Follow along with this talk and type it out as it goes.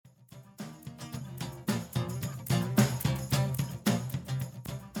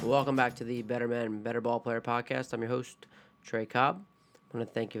Welcome back to the Better Man, Better Ball Player podcast. I'm your host, Trey Cobb. I want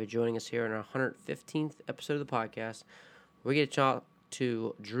to thank you for joining us here in our 115th episode of the podcast. We get to talk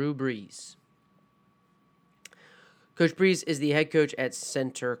to Drew Brees. Coach Brees is the head coach at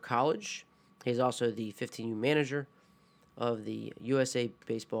Center College. He's also the 15U manager of the USA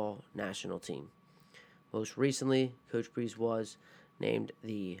Baseball national team. Most recently, Coach Brees was named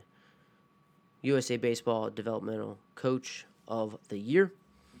the USA Baseball Developmental Coach of the Year.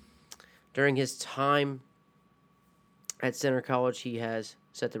 During his time at Center College, he has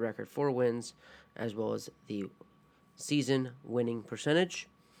set the record for wins as well as the season winning percentage.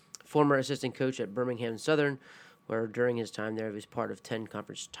 Former assistant coach at Birmingham Southern, where during his time there he was part of 10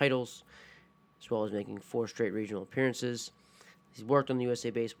 conference titles, as well as making 4 straight regional appearances. He's worked on the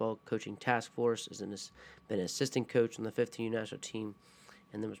USA Baseball coaching task force, been an assistant coach on the 15U national team,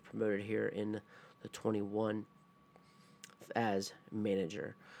 and then was promoted here in the 21 as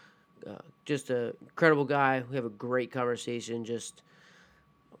manager. Just an incredible guy. We have a great conversation. Just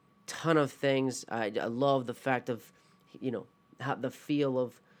a ton of things. I love the fact of, how the feel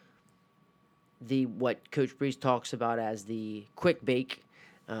of what Coach Brees talks about as the quick bake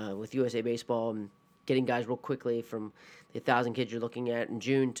with USA Baseball and getting guys real quickly from the 1,000 kids you're looking at in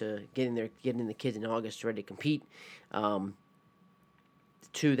June to getting the kids in August ready to compete. To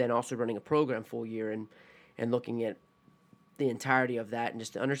then also running a program full year and looking at the entirety of that and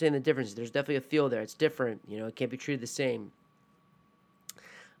just to understand the differences. There's definitely a feel there. It's different. It can't be treated the same.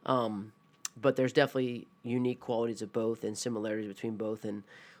 But there's definitely unique qualities of both and similarities between both, and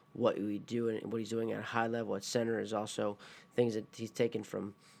what we do and what he's doing at a high level at Center is also things that he's taken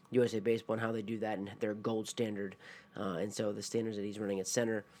from USA Baseball and how they do that and their gold standard. And so the standards that he's running at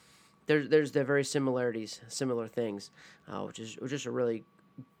Center, there's the very similar things, which is a really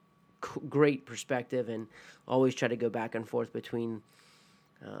great perspective, and always try to go back and forth between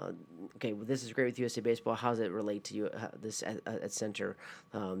this is great with USA Baseball. How does it relate to you this at Center?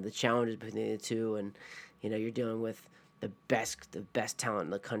 The challenges between the two, and you're dealing with the best talent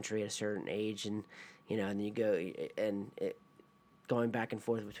in the country at a certain age, and and you go and going back and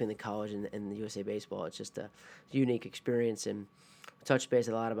forth between the college and the USA Baseball. It's just a unique experience, and touch base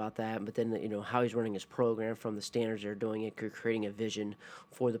a lot about that. But then how he's running his program, from the standards they're doing it, creating a vision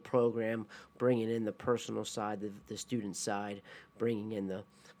for the program, bringing in the personal side, the student side, bringing in of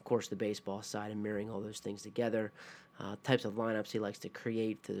course the baseball side, and marrying all those things together. Types of lineups he likes to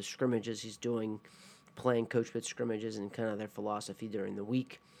create, to the scrimmages he's doing, playing coach pitch scrimmages, and kind of their philosophy during the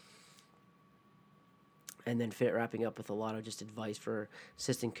week. And then wrapping up with a lot of just advice for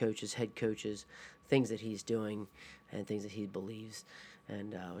assistant coaches, head coaches, things that he's doing and things that he believes.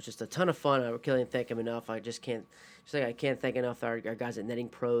 And it was just a ton of fun. I can't thank him enough. I can't thank enough our guys at Netting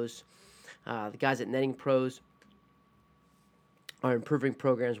Pros. The guys at Netting Pros are improving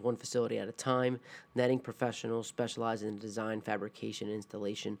programs one facility at a time. Netting professionals specialize in the design, fabrication, and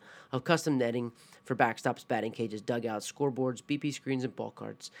installation of custom netting for backstops, batting cages, dugouts, scoreboards, BP screens, and ball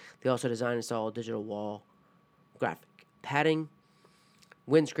carts. They also design and install digital wall graphic padding,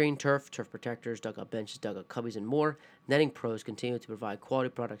 windscreen, turf protectors, dugout benches, dugout cubbies, and more. Netting Pros continue to provide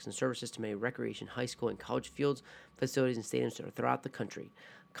quality products and services to many recreation, high school, and college fields, facilities, and stadiums that are throughout the country.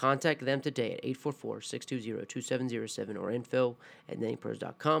 Contact them today at 844-620-2707 or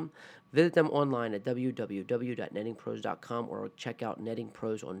info@nettingpros.com. Visit them online at www.nettingpros.com or check out Netting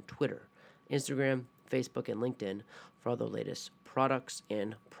Pros on Twitter, Instagram, Facebook, and LinkedIn for all the latest products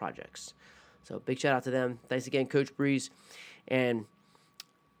and projects. So big shout out to them. Thanks again, Coach Brees, and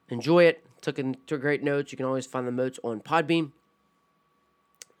enjoy it. Took great notes. You can always find the notes on Podbean.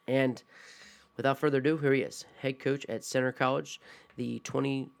 And without further ado, here he is, head coach at Center College, the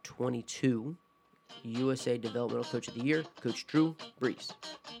 2022 USA Developmental Coach of the Year, Coach Drew Brees.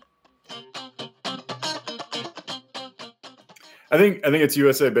 I think it's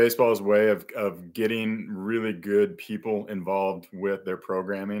USA Baseball's way of getting really good people involved with their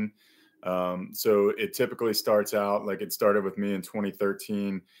programming. So it typically starts out like it started with me in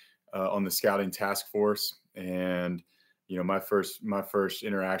 2013 on the scouting task force, and my first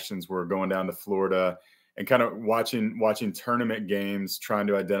interactions were going down to Florida and kind of watching tournament games, trying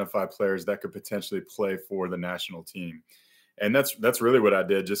to identify players that could potentially play for the national team, and that's really what I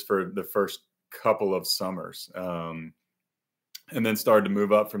did just for the first couple of summers, and then started to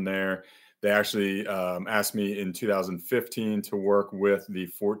move up from there. They actually asked me in 2015 to work with the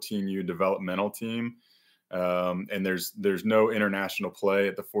 14U developmental team. And there's no international play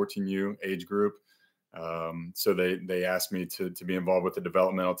at the 14U age group. So they asked me to be involved with the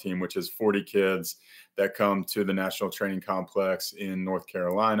developmental team, which is 40 kids that come to the National Training Complex in North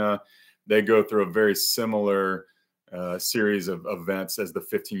Carolina. They go through a very similar series of events as the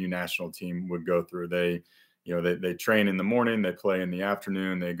 15U national team would go through. They train in the morning, they play in the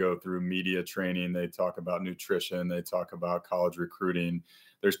afternoon, they go through media training, they talk about nutrition, they talk about college recruiting.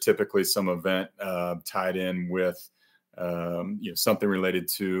 There's typically some event tied in with something related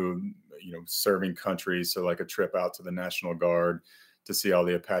to serving country. So like a trip out to the National Guard to see all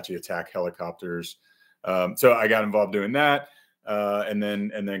the Apache attack helicopters. So I got involved doing that, and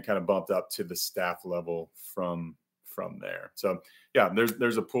then kind of bumped up to the staff level from there. So yeah,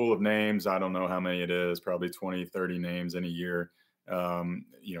 there's a pool of names. I don't know how many it is, probably 20, 30 names in a year. Any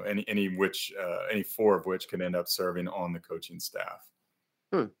four of which can end up serving on the coaching staff.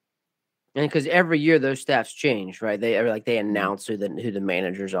 And because every year those staffs change, right? They announce who the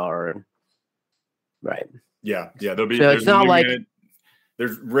managers are. Right. Yeah. There'll be. So it's not like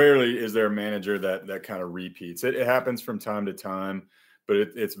there's rarely is there a manager that kind of repeats. It happens from time to time, but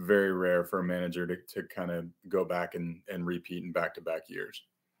it's very rare for a manager to kind of go back and repeat in back-to-back years.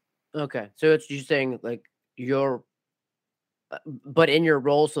 Okay. So it's you saying like but in your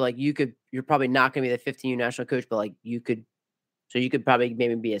role, so like you're probably not going to be the 15U national coach, but like you could probably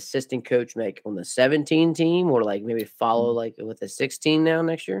maybe be assistant coach like on the 17 team, or like maybe follow like with the 16 now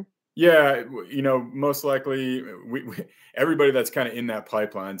next year. Yeah, most likely we everybody that's kind of in that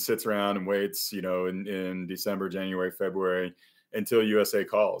pipeline sits around and waits, in December, January, February until USA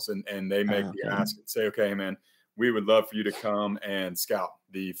calls and they make the ask and say, okay, man, we would love for you to come and scout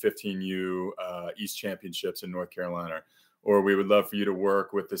the 15U East Championships in North Carolina, or we would love for you to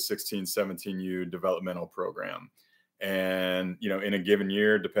work with the 16, 17U developmental program. And, in a given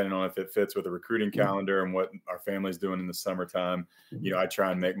year, depending on if it fits with a recruiting calendar and what our family's doing in the summertime, I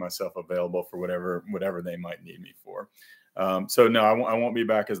try and make myself available for whatever they might need me for. So no, I won't be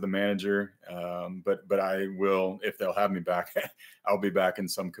back as the manager, but I will, if they'll have me back, I'll be back in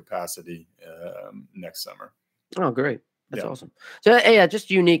some capacity next summer. Oh, great. That's awesome. So yeah, just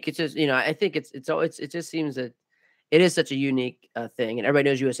unique. It's just, I think it just seems that it is such a unique thing, and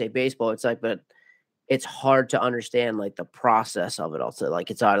everybody knows USA Baseball. It's like, but it's hard to understand like the process of it also. Like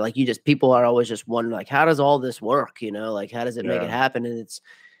it's odd. Like people are always just wondering like, how does all this work? Like, how does it make it happen?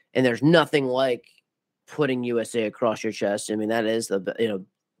 And there's nothing like putting USA across your chest. I mean, that is the,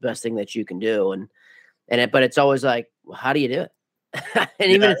 best thing that you can do. But it's always like, well, how do you do it?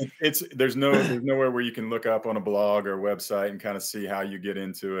 And there's nowhere where you can look up on a blog or website and kind of see how you get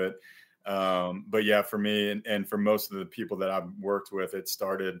into it. But yeah, for me and for most of the people that I've worked with, it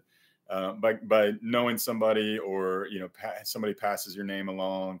started by knowing somebody, or somebody passes your name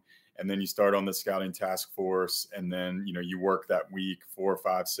along, and then you start on the scouting task force, and then you work that week 4,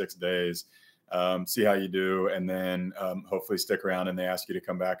 5, 6 days, see how you do, and then hopefully stick around and they ask you to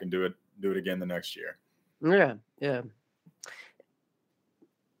come back and do it again the next year. Yeah.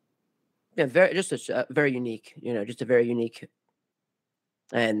 Very unique, just a very unique,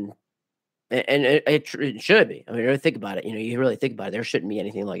 and it should be. I mean, really think about it. You really think about it. There shouldn't be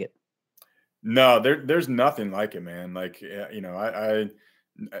anything like it. No, there's nothing like it, man. Like, I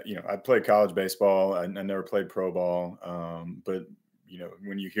played college baseball. I never played pro ball. But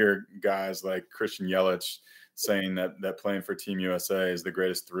when you hear guys like Christian Yelich saying that playing for Team USA is the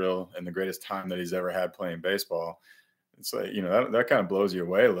greatest thrill and the greatest time that he's ever had playing baseball, it's like, that kind of blows you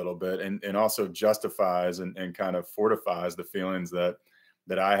away a little bit, and also justifies and kind of fortifies the feelings that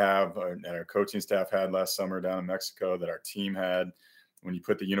I have, and our coaching staff had last summer down in Mexico, that our team had. When you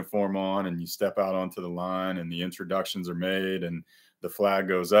put the uniform on and you step out onto the line and the introductions are made and the flag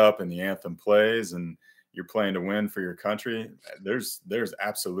goes up and the anthem plays and you're playing to win for your country, there's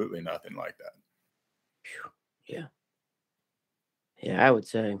absolutely nothing like that. Yeah. Yeah, I would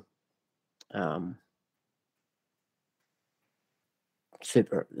say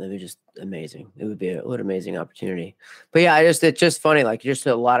super. That'd be just amazing. It would be what an amazing opportunity. But yeah, it's just funny. Like just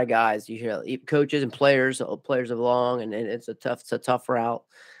a lot of guys you hear, coaches and players of long, and it's a tough route,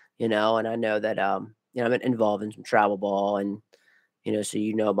 And I know that I'm involved in some travel ball, and so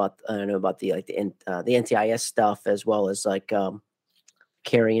I know about the NTIS stuff, as well as like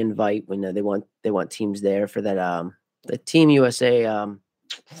carry invite when they want teams there for that the Team USA.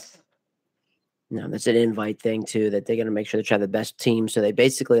 No, that's an invite thing too, that they're going to make sure they try the best team. So they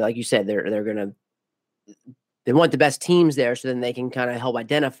basically, like you said, they want the best teams there, so then they can kind of help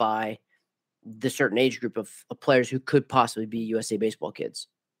identify the certain age group of players who could possibly be USA Baseball kids.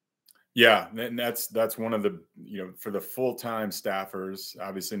 Yeah, and that's one of the, for the full-time staffers,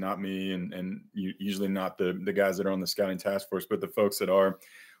 obviously not me and usually not the guys that are on the scouting task force, but the folks that are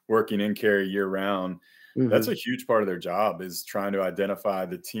working in carry year round. Mm-hmm. That's a huge part of their job, is trying to identify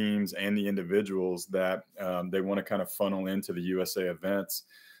the teams and the individuals that they want to kind of funnel into the USA events.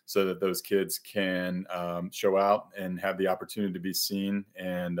 so that those kids can show out and have the opportunity to be seen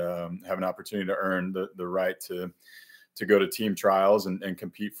and have an opportunity to earn the right to go to team trials and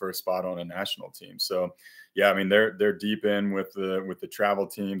compete for a spot on a national team. So, yeah, I mean, they're deep in with the travel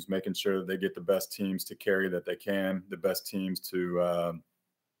teams, making sure that they get the best teams to carry that they can, the best teams to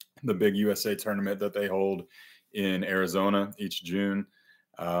the big USA tournament that they hold in Arizona each June.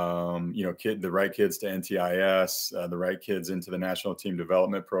 The right kids to NTIS, the right kids into the national team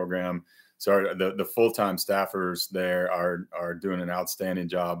development program. So the full-time staffers there are doing an outstanding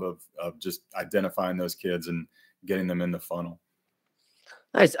job of just identifying those kids and getting them in the funnel.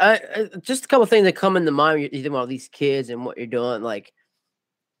 Nice. Just a couple of things that come into mind when you think about these kids and what you're doing. Like,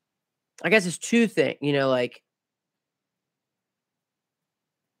 I guess it's two things, like,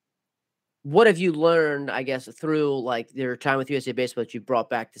 what have you learned, I guess, through like your time with USA Baseball that you brought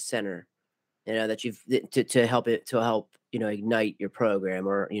back to center, that you've to help ignite your program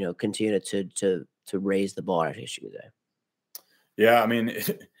or, continue to raise the bar, I guess you could say. Yeah. I mean,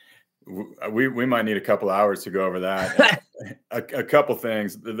 we might need a couple hours to go over that. a couple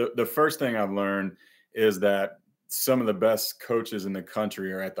things. The first thing I've learned is that some of the best coaches in the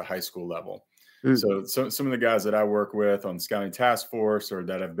country are at the high school level. So some of the guys that I work with on scouting task force or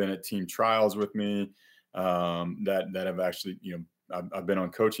that have been at team trials with me, that have actually, I've been on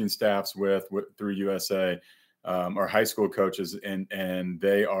coaching staffs with through USA, are high school coaches, and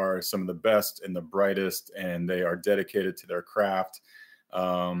they are some of the best and the brightest, and they are dedicated to their craft.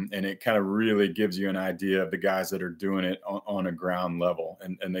 And it kind of really gives you an idea of the guys that are doing it on a ground level,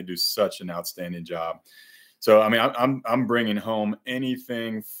 and they do such an outstanding job. So, I mean, I'm bringing home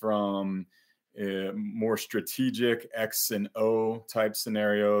anything from more strategic X and O type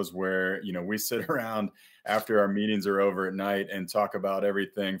scenarios where, we sit around after our meetings are over at night and talk about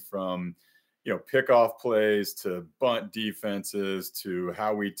everything from, pickoff plays to bunt defenses to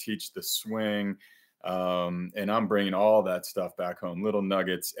how we teach the swing. And I'm bringing all that stuff back home, little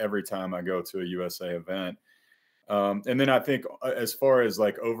nuggets every time I go to a USA event. And then I think as far as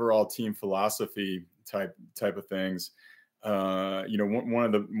like overall team philosophy type of things, one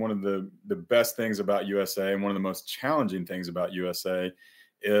of the best things about USA and one of the most challenging things about USA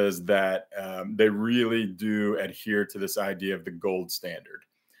is that they really do adhere to this idea of the gold standard.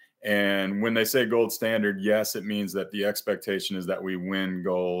 And when they say gold standard, yes, it means that the expectation is that we win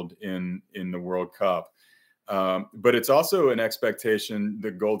gold in the World Cup. But it's also an expectation,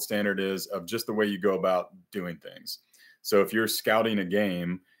 the gold standard is of just the way you go about doing things. So if you're scouting a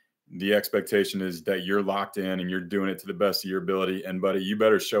game, the expectation is that you're locked in and you're doing it to the best of your ability. And buddy, you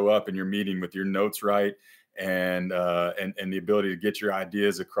better show up in your meeting with your notes right and the ability to get your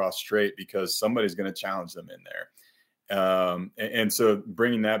ideas across straight, because somebody's going to challenge them in there. And so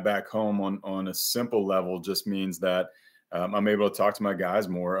bringing that back home on a simple level just means that I'm able to talk to my guys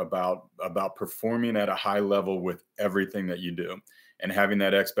more about performing at a high level with everything that you do, and having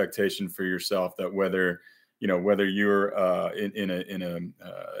that expectation for yourself that whether you're in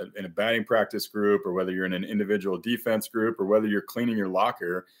a batting practice group, or whether you're in an individual defense group, or whether you're cleaning your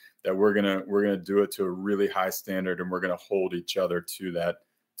locker, that we're gonna do it to a really high standard, and we're gonna hold each other to that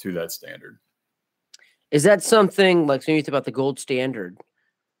standard. Is that something like, so you think about the gold standard?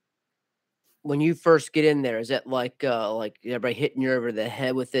 When you first get in there, is that like everybody hitting you over the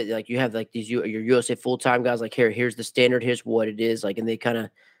head with it? Like you have like your USA full-time guys, like, here's the standard, here's what it is, like, and they kind of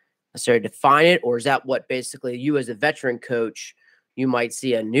necessarily define it? Or is that what basically you as a veteran coach, you might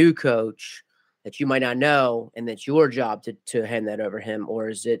see a new coach that you might not know, and that's your job to hand that over him? Or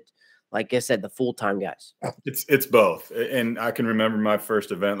is it, like I said, the full-time guys? It's both. And I can remember my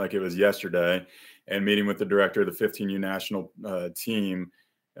first event like it was yesterday, and meeting with the director of the 15U national team,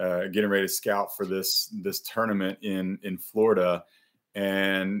 getting ready to scout for this tournament in Florida.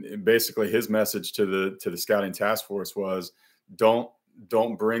 And basically his message to the scouting task force was, don't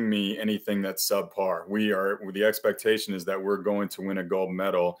bring me anything that's subpar. The expectation is that we're going to win a gold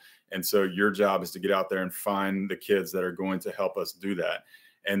medal. And so your job is to get out there and find the kids that are going to help us do that.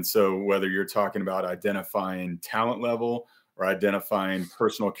 And so whether you're talking about identifying talent level or identifying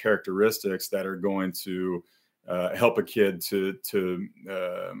personal characteristics that are going to help a kid to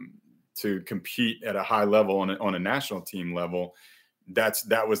compete at a high level on a national team level,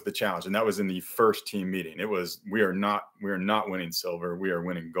 that was the challenge. And that was in the first team meeting. It was, we are not winning silver, we are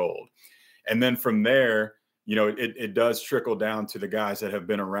winning gold. And then from there, it does trickle down to the guys that have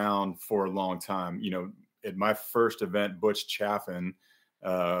been around for a long time. At my first event, Butch Chaffin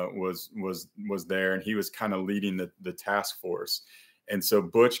was there, and he was kind of leading the task force. And so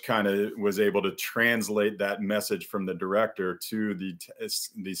Butch kind of was able to translate that message from the director to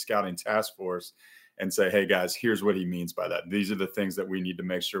the scouting task force. and say, hey guys, here's what he means by that. These are the things that we need to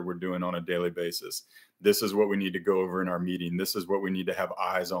make sure we're doing on a daily basis. This is what we need to go over in our meeting. This is what we need to have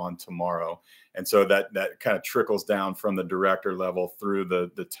eyes on tomorrow. And so that kind of trickles down from the director level through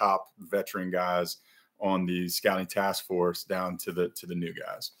the top veteran guys on the scouting task force down to the new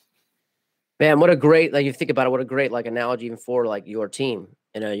guys. Man, what a great, like, you think about it, what a great, like, analogy even for, like, your team.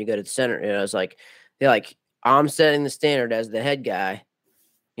 You go to the center, it's like, they're like, I'm setting the standard as the head guy.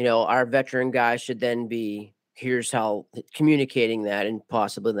 Our veteran guy should then be, here's how communicating that and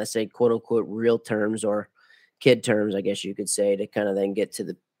possibly, let's say, quote unquote, real terms or kid terms, I guess you could say, to kind of then get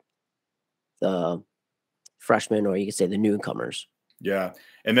to the freshmen, or you could say the newcomers. Yeah.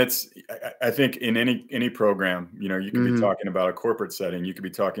 And I think in any program, you could be talking about a corporate setting, you could be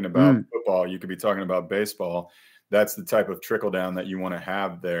talking about football, you could be talking about baseball. That's the type of trickle down that you want to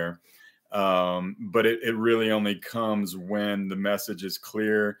have there. But it really only comes when the message is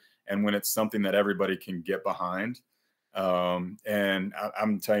clear and when it's something that everybody can get behind. And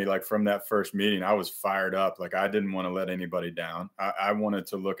I'm telling you, like, from that first meeting, I was fired up. Like, I didn't want to let anybody down. I wanted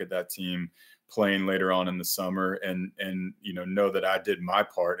to look at that team playing later on in the summer and know that I did my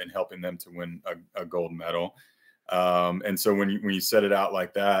part in helping them to win a gold medal. And so when you set it out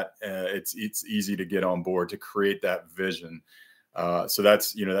like that, it's easy to get on board, to create that vision. So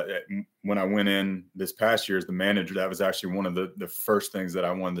that's, when I went in this past year as the manager, that was actually one of the first things that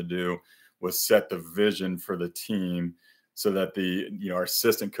I wanted to do, was set the vision for the team so that our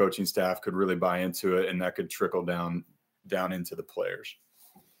assistant coaching staff could really buy into it, and that could trickle down into the players.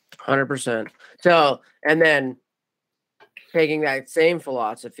 100%. So, and then taking that same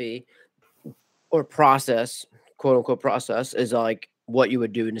philosophy or process, quote unquote process, is like what you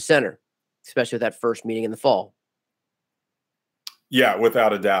would do in the center, especially with that first meeting in the fall. Yeah,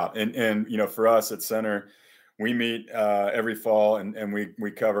 without a doubt. And for us at center, we meet every fall and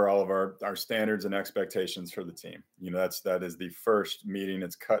we cover all of our standards and expectations for the team. That is the first meeting.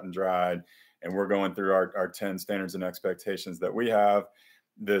 It's cut and dried, and we're going through our 10 standards and expectations that we have.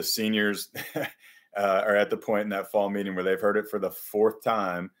 The seniors are at the point in that fall meeting where they've heard it for the fourth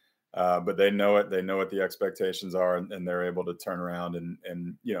time, but they know it. They know what the expectations are, and they're able to turn around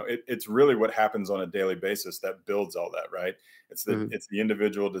and it's really what happens on a daily basis that builds all that, right? It's the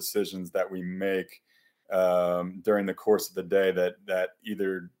individual decisions that we make during the course of the day that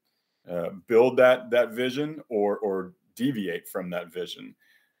either build that vision or deviate from that vision.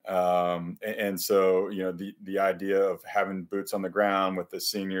 And so, the idea of having boots on the ground with the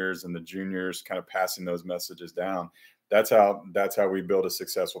seniors and the juniors, kind of passing those messages down, that's how we build a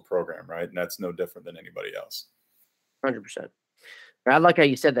successful program, right? And that's no different than anybody else. 100%. I like how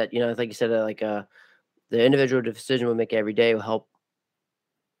you said that. Like you said, like the individual decision we make every day will help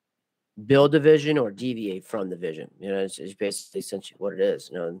build a vision or deviate from the vision. It's basically essentially what it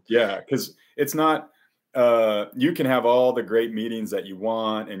is. Yeah, because it's not. You can have all the great meetings that you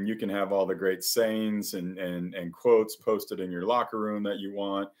want, and you can have all the great sayings and quotes posted in your locker room that you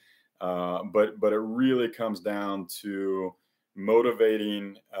want. But it really comes down to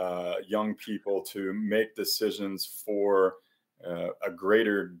motivating young people to make decisions for a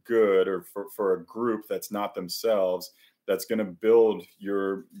greater good, or for a group that's not themselves, that's going to build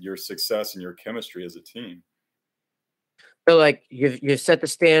your success and your chemistry as a team. So, like, you've set the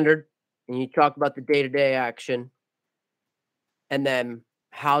standard, and you talk about the day-to-day action, and then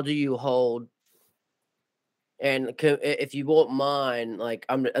how do you hold? And if you won't mind, like,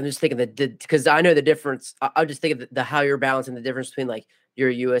 I'm just thinking that, because I know the difference. I'm just thinking the how you're balancing the difference between, like,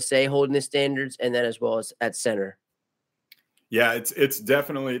 your USA holding the standards and then as well as at center. Yeah, it's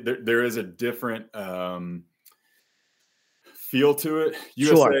definitely there is a different feel to it.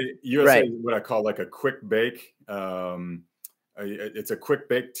 USA right. is what I call like a quick bake. It's a quick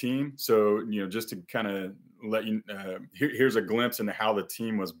bake team. So, just to kind of let you, here's a glimpse into how the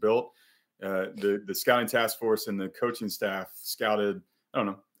team was built. The scouting task force and the coaching staff scouted, I don't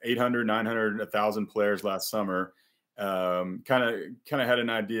know, 800, 900, 1,000 players last summer. Kind of had an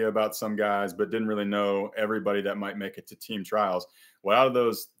idea about some guys, but didn't really know everybody that might make it to team trials. Well, out of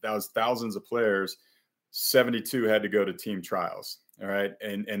those thousands of players, 72 had to go to team trials. All right.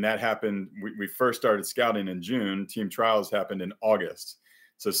 And that happened. We first started scouting in June. Team trials happened in August.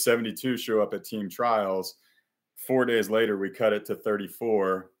 So 72 show up at team trials. 4 days later, we cut it to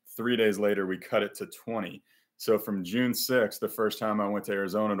 34. 3 days later, we cut it to 20. So from June 6th, the first time I went to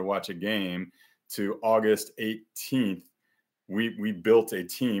Arizona to watch a game, to August 18th, we built a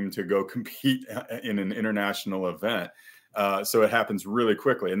team to go compete in an international event. So it happens really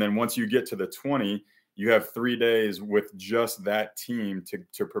quickly. And then once you get to the 20, you have 3 days with just that team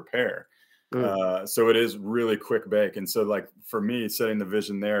to prepare. Mm. So it is really quick bake. And so like for me, setting the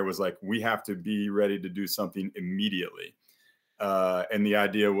vision there was like, we have to be ready to do something immediately. And the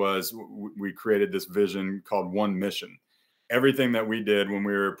idea was we created this vision called One Mission. Everything that we did when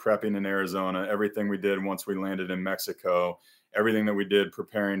we were prepping in Arizona, everything we did once we landed in Mexico, everything that we did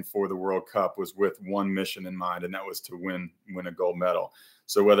preparing for the World Cup was with one mission in mind, and that was to win a gold medal.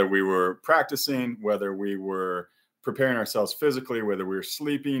 So whether we were practicing, whether we were preparing ourselves physically, whether we were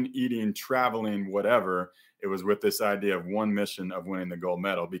sleeping, eating, traveling, whatever, it was with this idea of one mission of winning the gold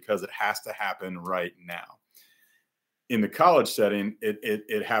medal, because it has to happen right now. In the college setting,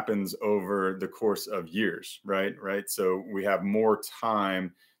 it happens over the course of years, right? So we have more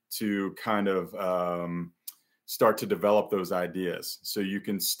time to kind of start to develop those ideas. So you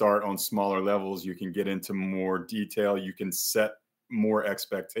can start on smaller levels. You can get into more detail. You can set more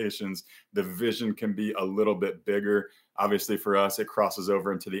expectations. The vision can be a little bit bigger. Obviously, for us, it crosses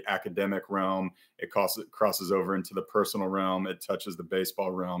over into the academic realm. It crosses over into the personal realm. It touches the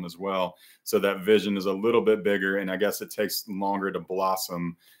baseball realm as well. So that vision is a little bit bigger, and I guess it takes longer to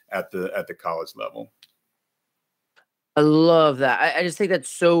blossom at the college level. I love that. I just think that's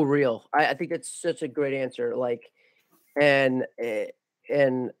so real. I think that's such a great answer. Like, and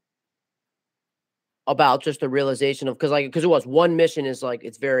about just the realization of, because it was one mission is like,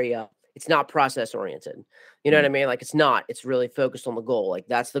 it's very it's not process oriented. You know what I mean? Like, it's not. It's really focused on the goal. Like,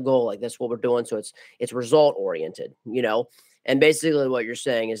 that's the goal. Like, that's what we're doing. So it's result oriented. And basically what you're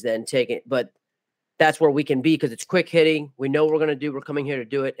saying is then take it, but that's where we can be, because it's quick hitting. We know what we're going to do. We're coming here to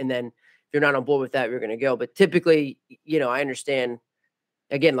do it. And then if you're not on board with that, you're going to go. But typically, I understand.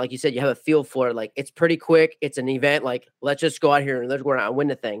 Again, like you said, you have a feel for it. Like, it's pretty quick. It's an event. Like, let's just go out here and let's go out and win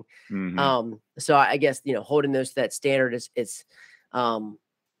the thing. Mm-hmm. So I guess, holding those to that standard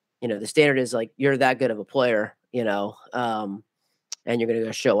the standard is like, you're that good of a player, and you're going to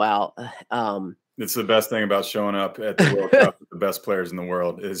go show out. It's the best thing about showing up at the World Cup with the best players in the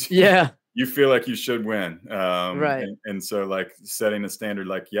world is you feel like you should win. Right. And so like setting a standard,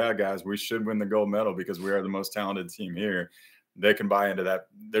 like, yeah, guys, we should win the gold medal because we are the most talented team here. They can buy into that.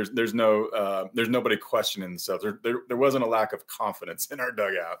 There's nobody questioning themselves. There wasn't a lack of confidence in our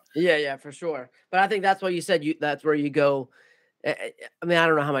dugout. Yeah, for sure. But I think that's what you said. That's where you go. I mean, I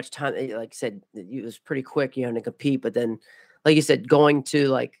don't know how much time, like you said, it was pretty quick, to compete. But then, like you said, going to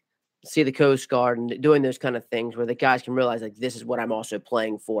like see the Coast Guard and doing those kind of things where the guys can realize, like, this is what I'm also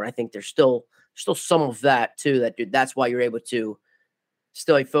playing for. I think there's still some of that too. That's why you're able to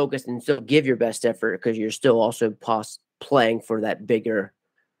stay focused and still give your best effort, because you're still also playing for that bigger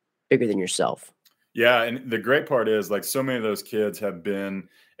than yourself. Yeah, and the great part is, like, so many of those kids have been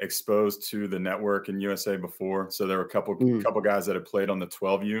exposed to the network in USA before. So there were a couple guys that had played on the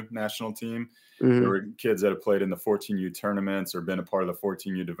 12U national team. There were kids that have played in the 14U tournaments or been a part of the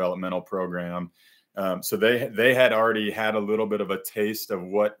 14U developmental program. So they had already had a little bit of a taste of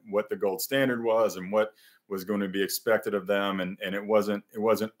what the gold standard was and what was going to be expected of them. And it wasn't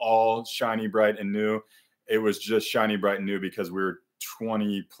all shiny, bright, and new. It was just shiny, bright, and new because we were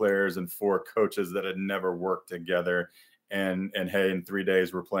 20 players and 4 coaches that had never worked together. And hey, in 3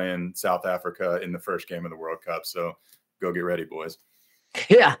 days, we're playing South Africa in the first game of the World Cup. So go get ready, boys.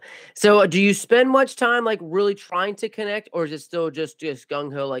 Yeah. So do you spend much time like really trying to connect, or is it still just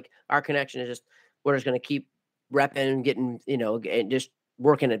gung ho? Like, our connection is just, we're just going to keep repping and getting, and just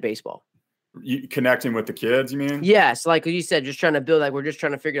working at baseball. You connecting with the kids, you mean? Yes. Like you said, just trying to build, like, we're just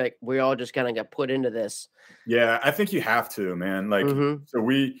trying to figure, like, we all just kind of got put into this. Yeah. I think you have to, man. Like, so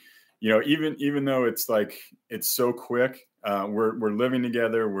we, even though it's like, it's so quick, we're living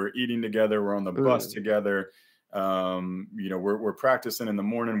together, we're eating together, we're on the bus together. We're practicing in the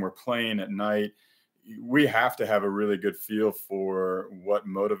morning, we're playing at night. We have to have a really good feel for what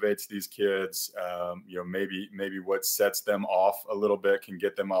motivates these kids. Maybe what sets them off a little bit, can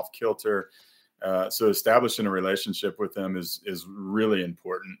get them off kilter. So establishing a relationship with them is really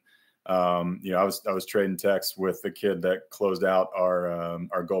important. I was trading texts with the kid that closed out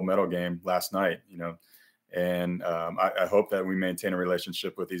our gold medal game last night, and I hope that we maintain a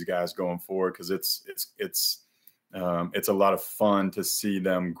relationship with these guys going forward, because it's a lot of fun to see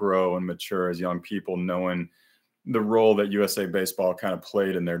them grow and mature as young people, knowing the role that USA Baseball kind of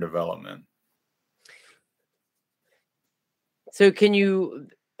played in their development. So can you,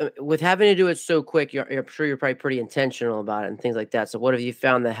 with having to do it so quick, I'm sure you're probably pretty intentional about it and things like that. So what have you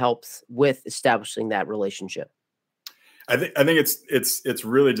found that helps with establishing that relationship? I think it's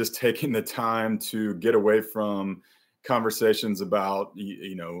really just taking the time to get away from conversations about,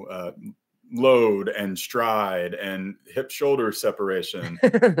 load and stride and hip shoulder separation,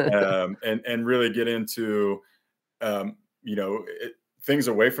 and really get into, things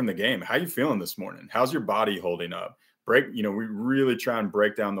away from the game. How you feeling this morning? How's your body holding up? We really try and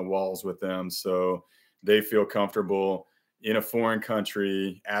break down the walls with them so they feel comfortable in a foreign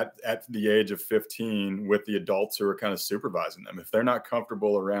country at the age of 15 with the adults who are kind of supervising them. If they're not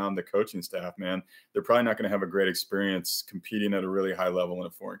comfortable around the coaching staff, man, they're probably not going to have a great experience competing at a really high level in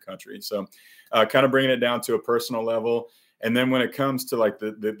a foreign country. So kind of bringing it down to a personal level. And then when it comes to like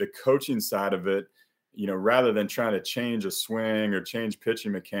the coaching side of it, rather than trying to change a swing or change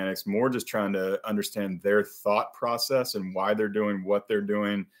pitching mechanics, more just trying to understand their thought process and why they're doing what they're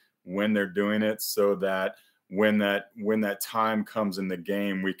doing when they're doing it, so that when that time comes in the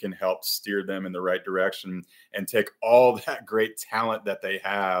game, we can help steer them in the right direction and take all that great talent that they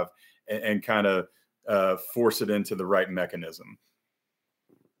have and kind of force it into the right mechanism.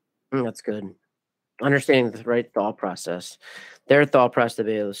 That's good. Understanding the right thought process, their thought process, to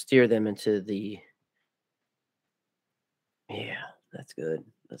be able to steer them into the. Yeah, that's good.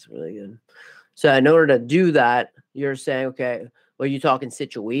 That's really good. So in order to do that, you're saying, okay, well, you talking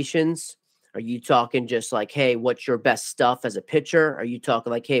situations? Are you talking just like, hey, what's your best stuff as a pitcher? Are you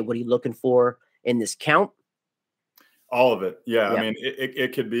talking like, hey, what are you looking for in this count? All of it. Yeah. Yep. I mean,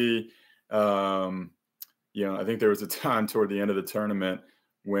 it could be, I think there was a time toward the end of the tournament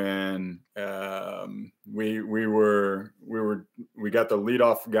when we got the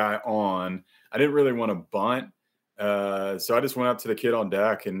leadoff guy on. I didn't really want to bunt. So I just went up to the kid on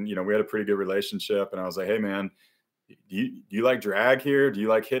deck and, we had a pretty good relationship. And I was like, hey, man, do you like drag here? Do you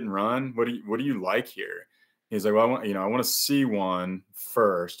like hit and run? What do you like here? He's like, well, I want to see one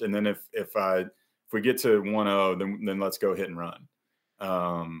first. And then if we get to 1-0, then let's go hit and run.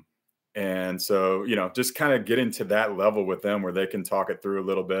 And so, just kind of getting to that level with them where they can talk it through a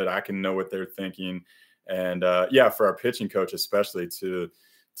little bit. I can know what they're thinking. And for our pitching coach, especially to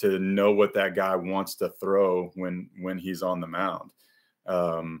know what that guy wants to throw when he's on the mound.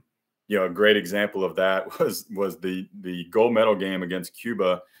 A great example of that was the gold medal game against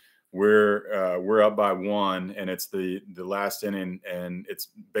Cuba. We're up by 1 and it's the last inning and it's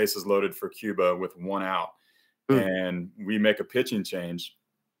bases loaded for Cuba with 1 out. And we make a pitching change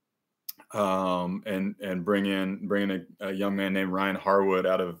and bring in a young man named Ryan Harwood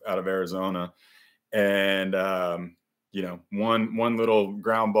out of Arizona. And one little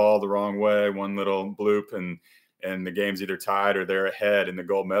ground ball the wrong way, one little bloop, and the game's either tied or they're ahead in the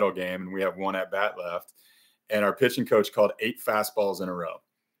gold medal game, and we have 1 at bat left. And our pitching coach called 8 fastballs in a row.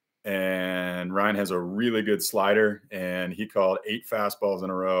 And Ryan has a really good slider, and he called 8 fastballs in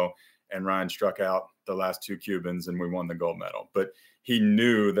a row, and Ryan struck out the last 2 Cubans, and we won the gold medal. But he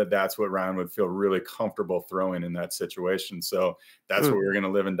knew that that's what Ryan would feel really comfortable throwing in that situation. So that's what we're going to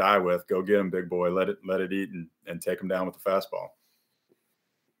live and die with. Go get him, big boy. Let it eat and take him down with the fastball.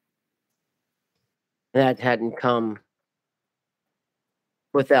 That hadn't come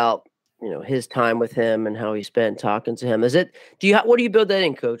without, his time with him and how he spent talking to him. What do you build that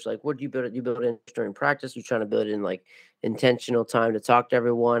in, coach? Like, what do you build it? You build it in during practice? You're trying to build it in like intentional time to talk to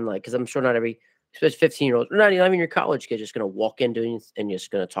everyone? Like, cause I'm sure not every, especially 15-year-olds, or not even your college kid, just going to walk in and just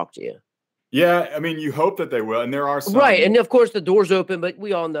going to talk to you. Yeah. I mean, you hope that they will. And there are some. Right. And of course the door's open, but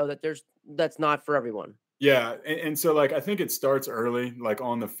we all know that that's not for everyone. Yeah. And so like, I think it starts early, like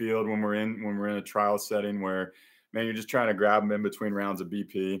on the field when we're in a trial setting where, man, you're just trying to grab them in between rounds of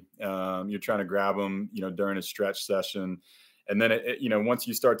BP. You're trying to grab them, during a stretch session. And then, once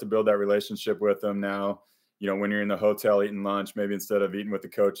you start to build that relationship with them now, when you're in the hotel eating lunch, maybe instead of eating with the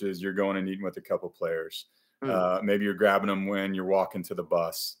coaches, you're going and eating with a couple players. Maybe you're grabbing them when you're walking to the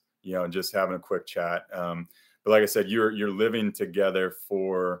bus, just having a quick chat. But like I said, you're living together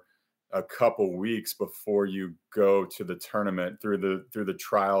for a couple weeks before you go to the tournament through the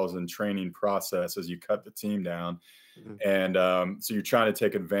trials and training process as you cut the team down. And so you're trying to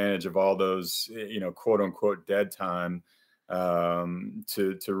take advantage of all those, quote unquote dead time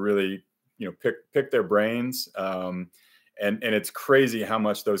to really, pick their brains. And it's crazy how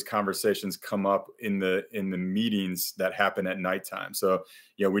much those conversations come up in the meetings that happen at nighttime. So,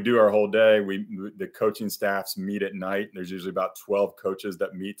 we do our whole day. The coaching staffs meet at night. There's usually about 12 coaches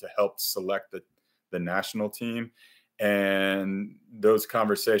that meet to help select the national team. And those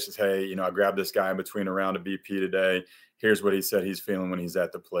conversations, hey, I grabbed this guy in between a round of BP today. Here's what he said he's feeling when he's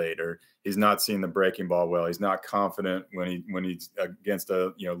at the plate, or he's not seeing the breaking ball well. He's not confident when he's against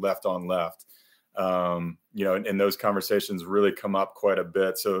a, left on left. And those conversations really come up quite a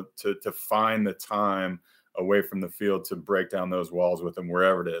bit. So to find the time away from the field to break down those walls with them,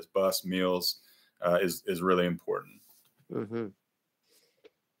 wherever it is, bus, meals, is really important.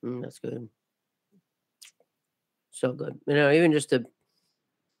 That's good. So good. Even just to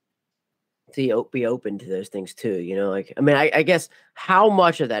to be open to those things too. Like, I mean, I guess how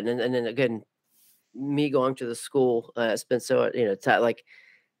much of that, and then again, me going to the school, it's been so, like,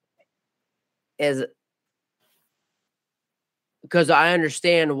 as because I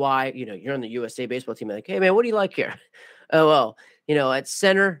understand why, you're on the USA baseball team. Like, hey man, what do you like here? Oh well, at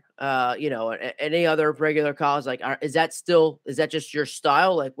center, any other regular college, like, is that just your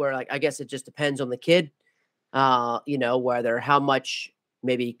style? Like, where, like, I guess it just depends on the kid, whether how much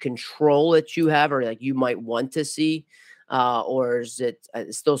maybe control that you have or like you might want to see, or is it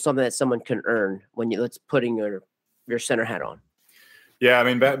still something that someone can earn when let's putting your center hat on? Yeah, I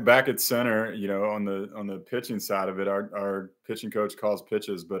mean, back at center, on the pitching side of it, our pitching coach calls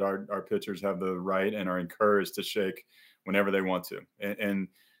pitches, but our pitchers have the right and are encouraged to shake whenever they want to. And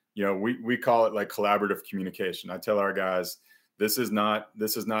we call it like collaborative communication. I tell our guys, this is not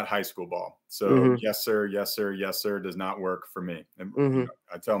high school ball. So yes sir, yes sir, yes sir does not work for me. And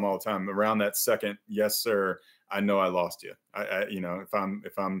I tell them all the time, around that second yes sir, I know I lost you.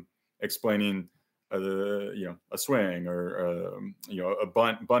 If I'm explaining a swing or a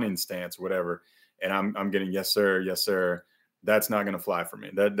bunting stance or whatever, and I'm getting yes sir, that's not going to fly for me.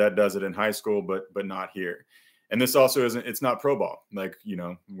 That does it in high school, but not here. And this also it's not pro ball, like,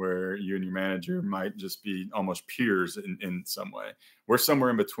 where you and your manager might just be almost peers in some way. We're somewhere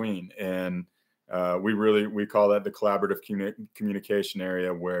in between. And we call that the collaborative communication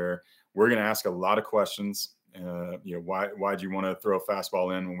area, where we're going to ask a lot of questions. Why do you want to throw a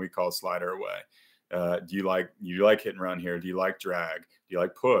fastball in when we call slider away? Do you like hit and run here? Do you like drag? Do you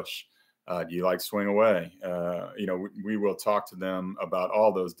like push? Do you like swing away? We will talk to them about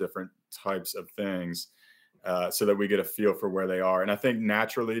all those different types of things, so that we get a feel for where they are. And I think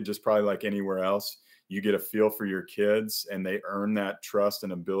naturally, just probably like anywhere else, you get a feel for your kids and they earn that trust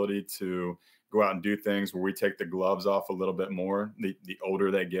and ability to go out and do things where we take the gloves off a little bit more, the older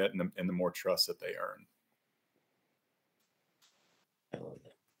they get and the more trust that they earn. I love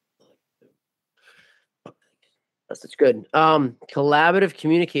that. That's good. Collaborative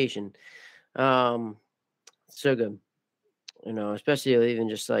communication. So good. Especially even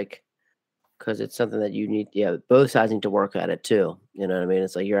just like, because it's something that you need, both sides need to work at it too. You know what I mean?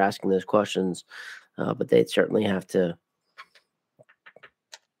 It's like you're asking those questions, but they certainly have to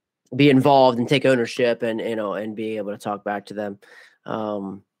be involved and take ownership and be able to talk back to them.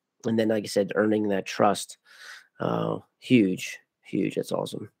 And then, like I said, earning that trust, huge. That's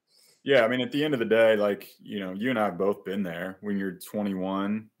awesome. Yeah, I mean, at the end of the day, like, you and I have both been there. When you're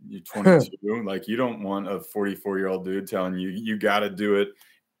 21, you're 22, like, you don't want a 44-year-old dude telling you, you got to do it,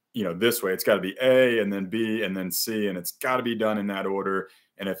 this way. It's got to be A and then B and then C, and it's got to be done in that order.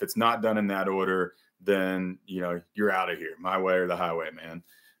 And if it's not done in that order, then, you're out of here, my way or the highway, man.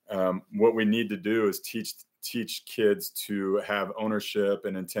 What we need to do is teach kids to have ownership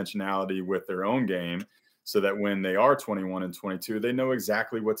and intentionality with their own game, so that when they are 21 and 22, they know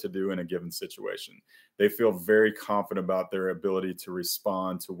exactly what to do in a given situation. They feel very confident about their ability to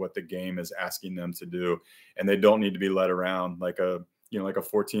respond to what the game is asking them to do. And they don't need to be led around like a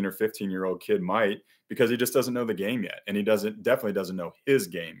 14 or 15-year-old kid might, because he just doesn't know the game yet. And he definitely doesn't know his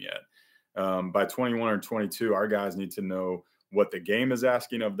game yet. By 21 or 22, our guys need to know what the game is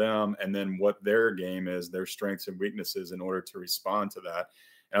asking of them, and then what their game is, their strengths and weaknesses, in order to respond to that.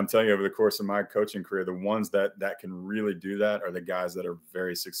 And I'm telling you, over the course of my coaching career, the ones that can really do that are the guys that are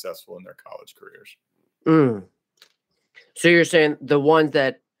very successful in their college careers. So you're saying the ones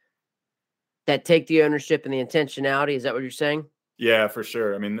that take the ownership and the intentionality, is that what you're saying? Yeah, for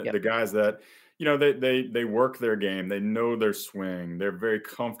sure. I mean, the guys that, they work their game, they know their swing, they're very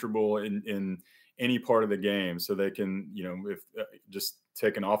comfortable in any part of the game. So they can, if just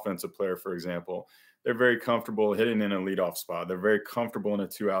take an offensive player, for example, they're very comfortable hitting in a leadoff spot. They're very comfortable in a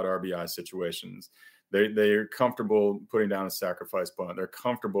 2-out RBI situations. They're comfortable putting down a sacrifice bunt. They're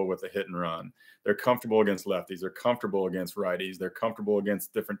comfortable with a hit and run. They're comfortable against lefties. They're comfortable against righties. They're comfortable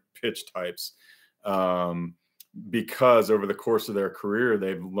against different pitch types. Because over the course of their career,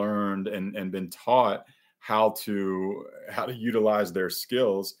 they've learned and been taught how to utilize their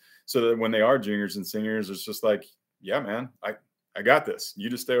skills, so that when they are juniors and seniors, it's just like, yeah, man, I got this. You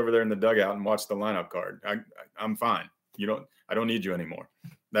just stay over there in the dugout and watch the lineup card. I'm fine. I don't need you anymore.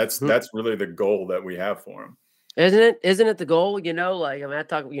 That's really the goal that we have for them. Isn't it the goal? Like, I mean, I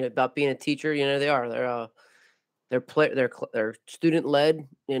talk, about being a teacher, they're student led,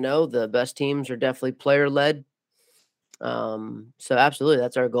 the best teams are definitely player led. So absolutely,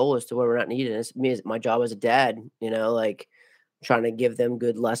 that's our goal, is to where we're not needed. It's me, my job as a dad, like trying to give them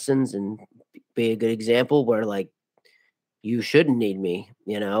good lessons and be a good example where, like, you shouldn't need me,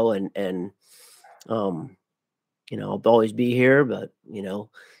 and I'll always be here, but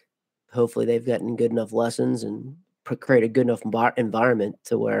hopefully they've gotten good enough lessons and create a good enough environment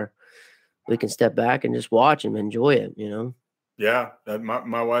to where we can step back and just watch and enjoy it, you know? Yeah.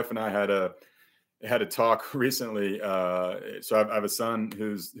 My wife and I had a talk recently. So I have a son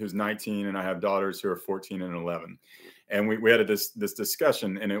who's 19, and I have daughters who are 14 and 11. And we had this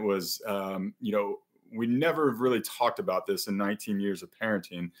discussion, and it was, we never really talked about this in 19 years of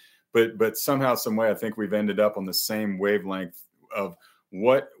parenting, but somehow, some way, I think we've ended up on the same wavelength of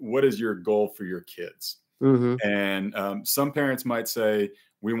what is your goal for your kids? Mm-hmm. And some parents might say,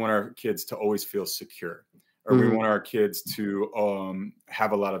 we want our kids to always feel secure, or we want our kids to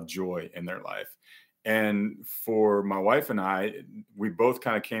have a lot of joy in their life. And for my wife and I, we both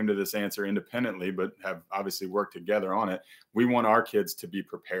kind of came to this answer independently, but have obviously worked together on it. We want our kids to be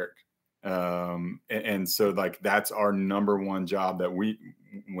prepared. And so like, that's our number one job, that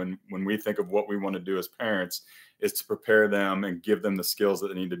when we think of what we want to do as parents, is to prepare them and give them the skills that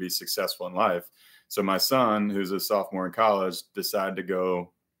they need to be successful in life. So my son, who's a sophomore in college, decided to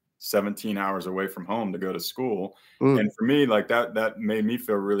go 17 hours away from home to go to school. And for me, like that made me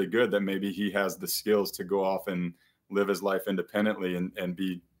feel really good that maybe he has the skills to go off and live his life independently and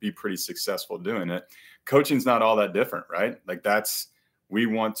be pretty successful doing it. Coaching's not all that different, right? Like we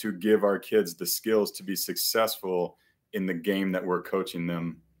want to give our kids the skills to be successful in the game that we're coaching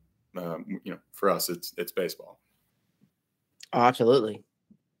them. For us, it's baseball. Oh, absolutely.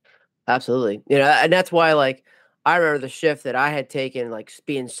 Absolutely. You know, and that's why, like, I remember the shift that I had taken, like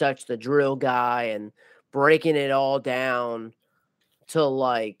being such the drill guy and breaking it all down to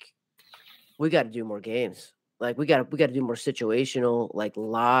like, we got to do more games. Like we got to do more situational, like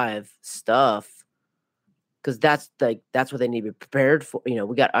live stuff. Cause that's what they need to be prepared for. You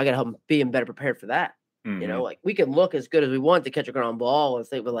know, I got to help them be better prepared for that. Mm-hmm. You know, like we can look as good as we want to catch a ground ball. If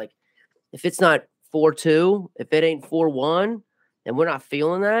they were like, if it's not 4-2, if it ain't 4-1 and we're not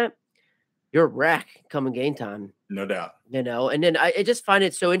feeling that, you're a wreck coming game time. No doubt. You know, and then I just find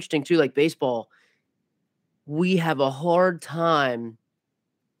it so interesting too, like baseball, we have a hard time,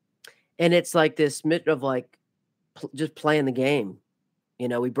 and it's like this myth of like just playing the game. You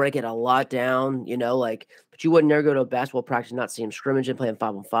know, we break it a lot down, you know, like, but you wouldn't never go to a basketball practice and not see them scrimmaging, playing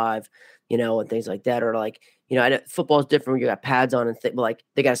 5-on-5, you know, and things like that. Or like, you know, football is different when you got pads on and but like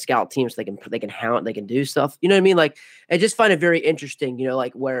they got a scout team so they can hound, they can do stuff. You know what I mean? Like, I just find it very interesting, you know,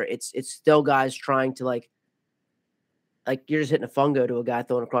 like where it's still guys trying to like you're just hitting a fungo to a guy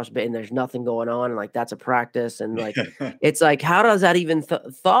throwing across the bat and there's nothing going on. And like, that's a practice. And like, it's like, how does that even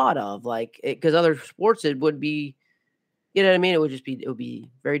thought of like, because other sports, it would be, you know what I mean? It would be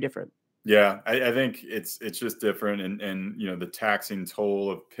very different. Yeah, I think it's just different, and you know, the taxing toll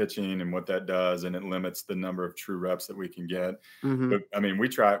of pitching and what that does, and it limits the number of true reps that we can get. Mm-hmm. But I mean, we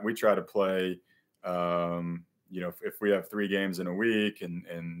try to play. If we have 3 games in a week, and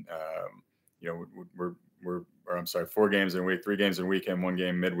I'm sorry, 4 games in a week, 3 games in a weekend, 1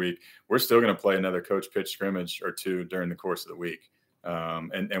 game midweek, we're still going to play another coach pitch scrimmage or 2 during the course of the week,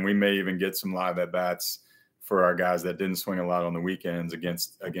 and we may even get some live at bats for our guys that didn't swing a lot on the weekends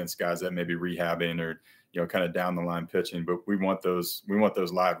against guys that may be rehabbing or, you know, kind of down the line pitching. But we want those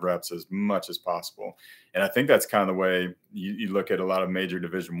live reps as much as possible. And I think that's kind of the way you look at a lot of major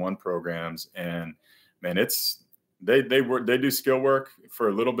Division I programs. And man, they do skill work for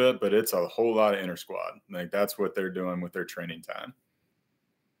a little bit, but it's a whole lot of inter squad. Like that's what they're doing with their training time.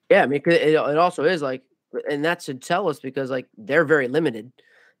 Yeah, I mean, it also is like, and that should tell us because like they're very limited.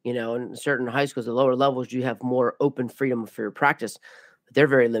 You know, in certain high schools, the lower levels, you have more open freedom for your practice. But they're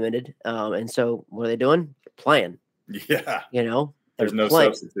very limited. And so what are they doing? They're playing. Yeah. You know, there's no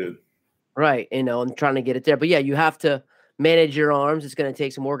substitute. Right. You know, and trying to get it there. But yeah, you have to manage your arms. It's going to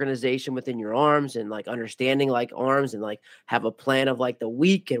take some organization within your arms and like understanding like arms and like have a plan of like the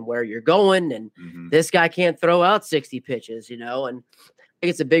week and where you're going. And this guy can't throw out 60 pitches, you know, and I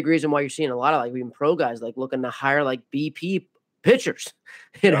think it's a big reason why you're seeing a lot of like even pro guys like looking to hire like BP pitchers,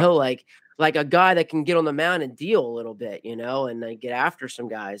 you know, like a guy that can get on the mound and deal a little bit, you know, and like get after some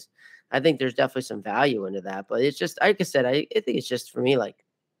guys. I think there's definitely some value into that, but it's just, like I said, I think it's just for me, like,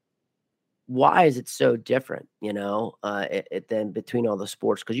 why is it so different, you know, than between all the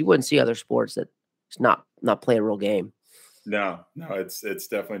sports? Cause you wouldn't see other sports that it's not playing a real game. No, it's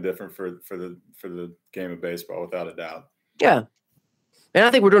definitely different for the game of baseball without a doubt. Yeah. And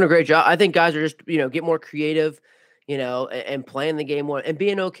I think we're doing a great job. I think guys are just, you know, get more creative, you know, and playing the game more and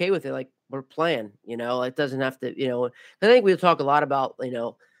being okay with it. Like we're playing, you know, it doesn't have to, you know, I think we'll talk a lot about, you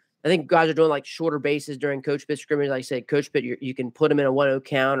know, I think guys are doing like shorter bases during coach pitch scrimmage. Like I said, coach pitch, you can put them in a 1-0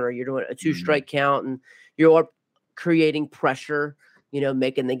 count or you're doing a 2-strike count and you're creating pressure, you know,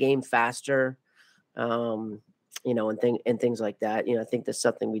 making the game faster. and things like that. I think that's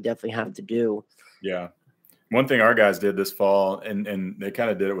something we definitely have to do. Yeah. One thing our guys did this fall, and they kind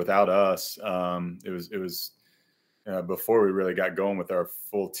of did it without us. It was before we really got going with our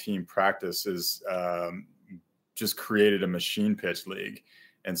full team practice, is just created a machine pitch league.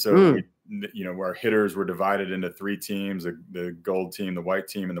 And so our hitters were divided into 3 teams: the gold team, the white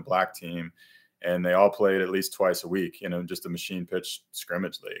team, and the black team, and they all played at least twice a week. Just a machine pitch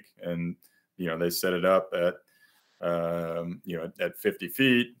scrimmage league. And they set it up at at 50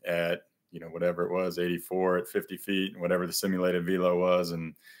 feet, at whatever it was, 84 at 50 feet, whatever the simulated velo was.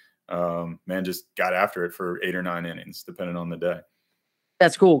 And man, just got after it for 8 or 9 innings, depending on the day.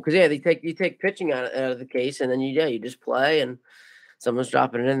 That's cool. Cause you take pitching out of the case, and then you just play, and someone's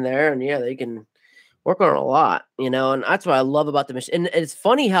dropping it in there, and they can work on it a lot, and that's what I love about the machine. And it's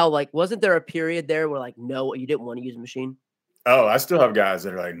funny how, like, wasn't there a period there where, like, no, you didn't want to use a machine? Oh, I still have guys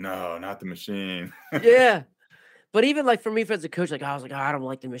that are like, no, not the machine. Yeah. But even, like, for me as a coach, like, I was like, oh, I don't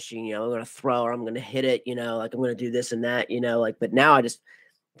like the machine. I'm going to throw, or I'm going to hit it, like, I'm going to do this and that, like, but now I just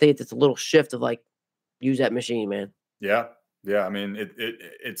think it's a little shift of, like, use that machine, man. Yeah. Yeah. I mean,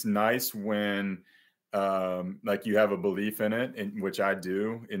 it's nice when, like, you have a belief in it, which I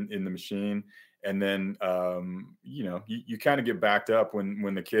do in the machine. And then, you kind of get backed up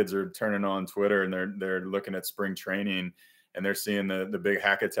when the kids are turning on Twitter and they're looking at spring training, and they're seeing the big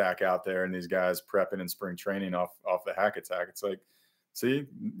hack attack out there, and these guys prepping in spring training off the hack attack. It's like, see,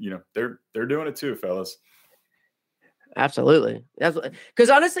 they're doing it too, fellas. Absolutely. That's because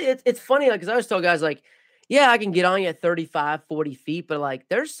honestly, it's funny. Like, cause I always tell guys, like, yeah, I can get on you at 35, 40 feet, but, like,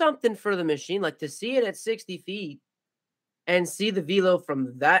 there's something for the machine, like, to see it at 60 feet and see the velo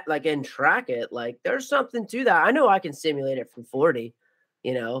from that, like, and track it. Like, there's something to that. I know I can simulate it from 40,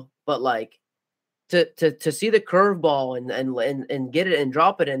 but, like, to see the curveball and get it and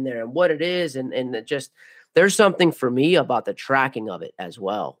drop it in there and what it is, and it just, there's something for me about the tracking of it as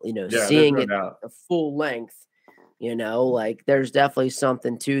well. Seeing it a full length. Like, there's definitely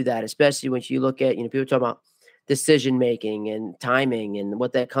something to that, especially when you look at, people talk about decision making and timing and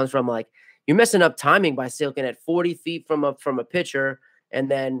what that comes from. Like, you're messing up timing by looking at 40 feet from a pitcher,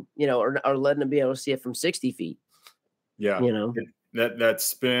 and then, or letting them be able to see it from 60 feet. Yeah. That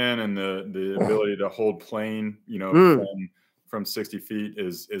spin and the ability to hold plane, from 60 feet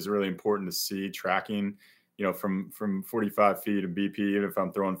is really important to see. Tracking, from 45 feet of BP, even if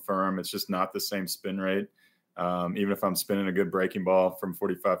I'm throwing firm, it's just not the same spin rate. Even if I'm spinning a good breaking ball from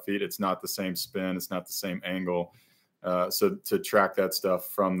 45 feet, it's not the same spin. It's not the same angle. So to track that stuff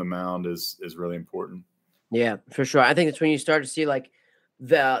from the mound is really important. Yeah, for sure. I think it's when you start to see, like,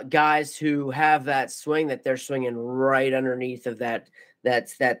 the guys who have that swing, that they're swinging right underneath of that's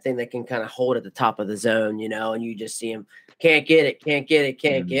that thing that can kind of hold at the top of the zone, and you just see them can't get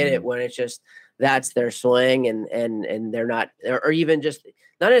it when it's just, that's their swing, and they're not, or even just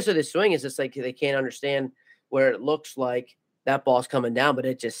not necessarily the swing, is just like they can't understand where it looks like that ball's coming down, but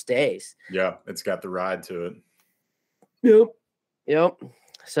it just stays. Yeah, it's got the ride to it. Yep.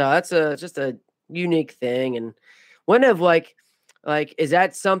 So that's just a unique thing. And when of like, is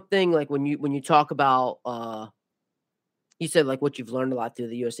that something, like, when you talk about, you said, like, what you've learned a lot through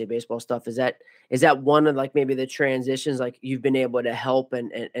the USA Baseball stuff, is that one of, like, maybe the transitions, like, you've been able to help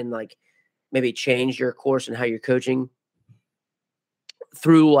and like maybe change your course and how you're coaching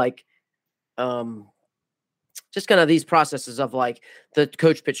through, like, just kind of these processes of, like, the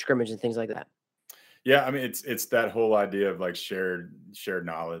coach pitch scrimmage and things like that? Yeah, I mean, it's that whole idea of, like, shared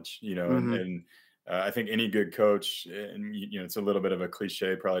knowledge, and I think any good coach, and it's a little bit of a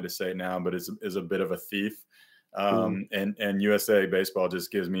cliche probably to say now, but is a bit of a thief. And USA Baseball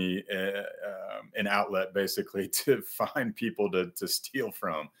just gives me an outlet, basically, to find people to steal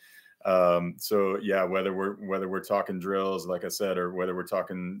from. So yeah, whether we're talking drills, like I said, or whether we're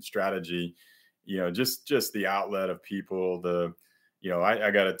talking strategy, just the outlet of people.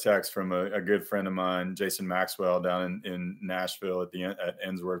 I got a text from a good friend of mine, Jason Maxwell, down in Nashville at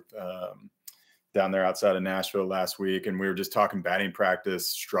Ensworth, down there outside of Nashville last week. And we were just talking batting practice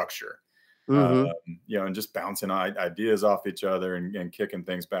structure, and just bouncing ideas off each other and kicking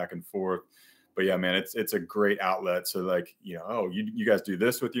things back and forth. But yeah, man, it's a great outlet. So, like, you guys do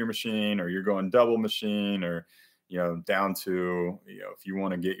this with your machine, or you're going double machine, or, down to, if you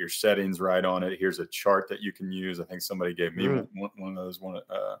want to get your settings right on it, here's a chart that you can use. I think somebody gave me one of those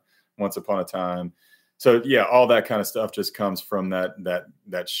once upon a time. So yeah, all that kind of stuff just comes from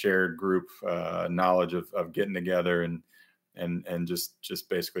that shared group knowledge of getting together and just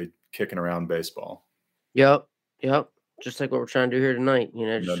basically kicking around baseball. Yep. Just like what we're trying to do here tonight,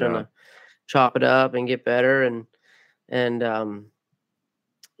 trying to chop it up and get better, and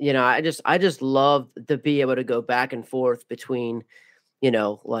I just love to be able to go back and forth between,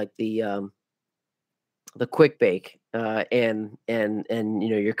 like the quick bake, and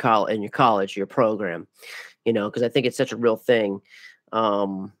your college, your program, because I think it's such a real thing.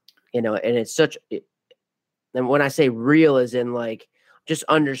 And it's and when I say real, as in like just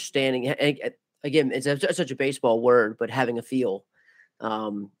understanding, and again, such a baseball word, but having a feel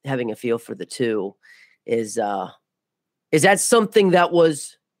for the two is, is that something that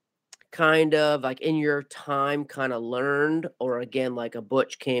was kind of like in your time kind of learned, or again, like a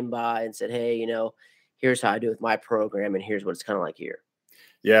Butch came by and said, hey, here's how I do with my program, and here's what it's kind of like here?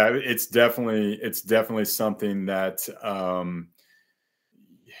 Yeah, it's definitely something that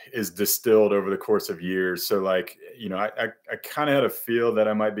is distilled over the course of years. So like, I kind of had a feel that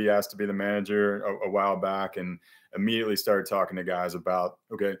I might be asked to be the manager a while back, and immediately started talking to guys about,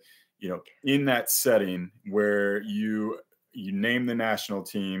 okay, in that setting where you name the national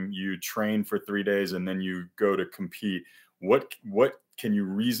team, you train for 3 days, and then you go to compete, what can you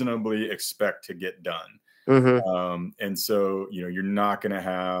reasonably expect to get done? And so, you're not going to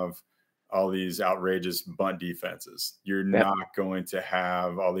have all these outrageous bunt defenses. You're Yep. not going to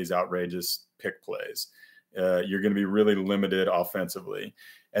have all these outrageous pick plays. You're going to be really limited offensively.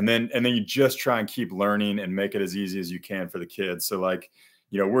 And then you just try and keep learning and make it as easy as you can for the kids. So like,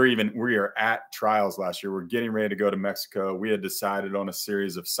 we are at trials last year. We're getting ready to go to Mexico. We had decided on a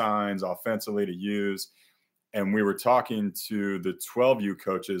series of signs offensively to use. And we were talking to the 12U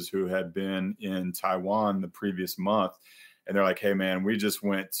coaches who had been in Taiwan the previous month. And they're like, hey, man, we just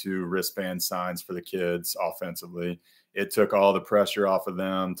went to wristband signs for the kids offensively. It took all the pressure off of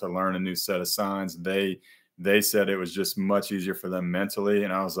them to learn a new set of signs. They said it was just much easier for them mentally.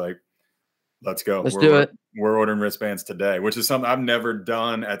 And I was like, let's go. Let's do it. We're ordering wristbands today, which is something I've never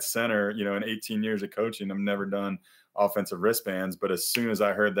done at center, in 18 years of coaching. I've never done offensive wristbands. But as soon as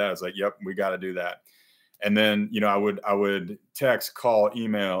I heard that, I was like, yep, we got to do that. And then, I would text, call,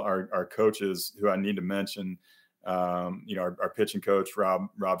 email our coaches who I need to mention, our pitching coach, Rob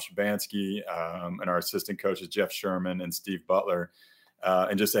Shabansky, and our assistant coaches, Jeff Sherman and Steve Butler,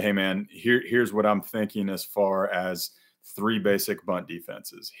 and just say, hey, man, here's what I'm thinking as far as 3 basic bunt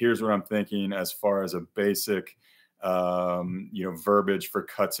defenses. Here's what I'm thinking as far as a basic, verbiage for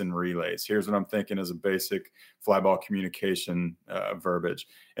cuts and relays. Here's what I'm thinking as a basic fly ball communication verbiage.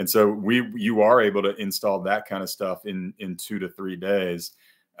 And so you are able to install that kind of stuff in 2 to 3 days.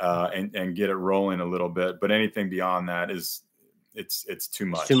 And get it rolling a little bit, but anything beyond that it's too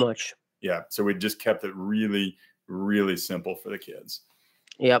much. It's too much. Yeah. So we just kept it really, really simple for the kids.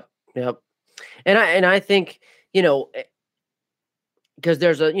 Yep. And I think, because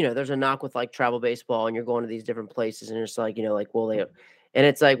there's a knock with like travel baseball, and you're going to these different places, and it's like, and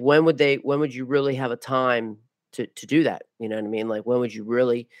it's like, when would you really have a time to do that? You know what I mean? Like, when would you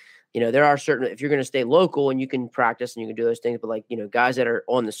really, there are certain, if you're going to stay local and you can practice and you can do those things, but like, guys that are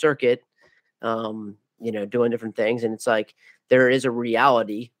on the circuit, doing different things. And it's like, there is a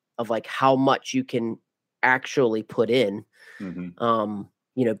reality of like how much you can actually put in,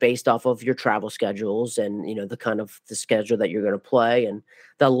 based off of your travel schedules and, the kind of the schedule that you're going to play and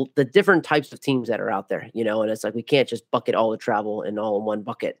the different types of teams that are out there, and it's like, we can't just bucket all the travel and all in one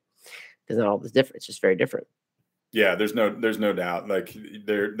bucket, because not all is different. It's just very different. Yeah, there's no doubt. Like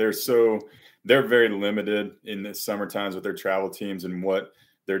they're very limited in the summer times with their travel teams and what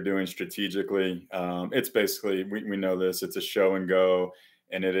they're doing strategically. It's basically, we know this, it's a show and go,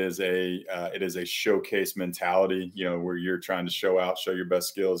 and it is a showcase mentality, where you're trying to show your best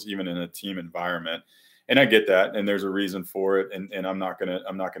skills, even in a team environment. And I get that, and there's a reason for it, and I'm not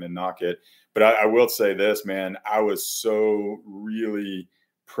gonna knock it. But I will say this, man, I was so really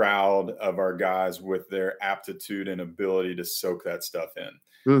proud of our guys with their aptitude and ability to soak that stuff in.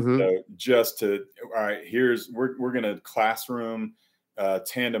 So just all right, we're going to classroom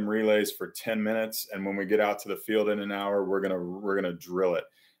tandem relays for 10 minutes. And when we get out to the field in an hour, we're going to drill it.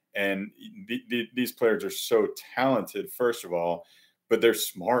 And these players are so talented, first of all, but they're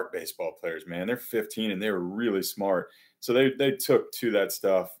smart baseball players, man. They're 15 and they were really smart. So they took to that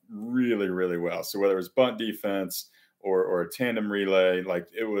stuff really, really well. So whether it was bunt defense or a tandem relay, like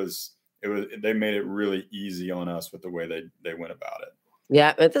it was, they made it really easy on us with the way they went about it.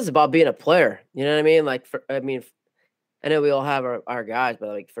 Yeah. This is about being a player. You know what I mean? Like, I know we all have our guys, but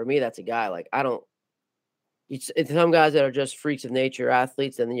like, for me, that's a guy. Like, it's some guys that are just freaks of nature,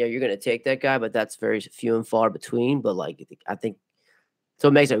 athletes, and you're going to take that guy, but that's very few and far between. But like, I think so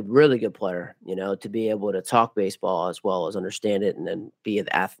it makes a really good player, to be able to talk baseball as well as understand it, and then be an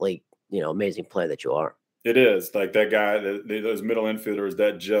athlete, amazing player that you are. It is like that guy, those middle infielders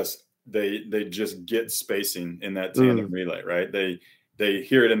that they just get spacing in that tandem relay, right? They they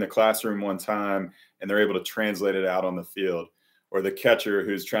hear it in the classroom one time and they're able to translate it out on the field. Or the catcher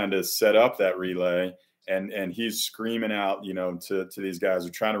who's trying to set up that relay and he's screaming out, to these guys who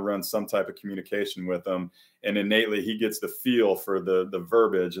are trying to run some type of communication with them. And innately he gets the feel for the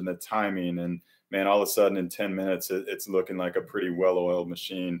verbiage and the timing. And man, all of a sudden in 10 minutes, it's looking like a pretty well-oiled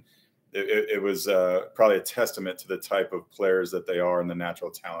machine. It was probably a testament to the type of players that they are and the natural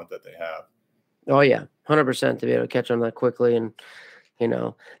talent that they have. Oh yeah, 100% to be able to catch on that quickly. And,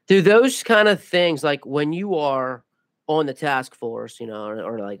 do those kind of things, like when you are on the task force,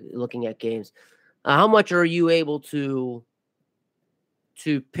 or like looking at games, how much are you able to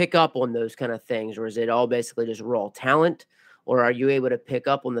pick up on those kind of things? Or is it all basically just raw talent? Or are you able to pick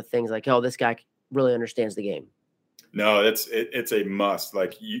up on the things like, oh, this guy really understands the game? No, it's a must.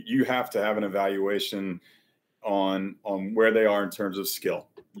 Like you have to have an evaluation on where they are in terms of skill,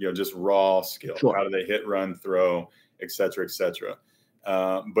 just raw skill. Sure. How do they hit, run, throw, et cetera, et cetera.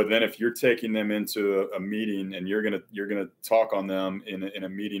 But then if you're taking them into a meeting and you're gonna talk on them in a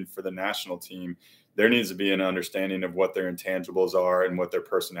meeting for the national team, there needs to be an understanding of what their intangibles are and what their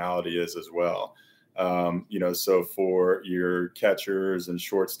personality is as well. So for your catchers and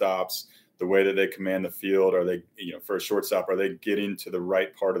shortstops, the way that they command the field, are they, for a shortstop, are they getting to the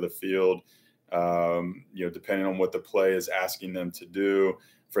right part of the field? Depending on what the play is asking them to do.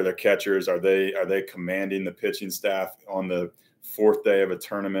 For their catchers, are they commanding the pitching staff on the fourth day of a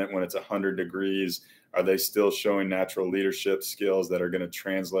tournament when it's 100 degrees? Are they still showing natural leadership skills that are going to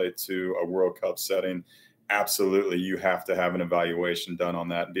translate to a World Cup setting? Absolutely. You have to have an evaluation done on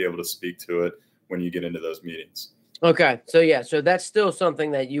that and be able to speak to it when you get into those meetings. Okay. So that's still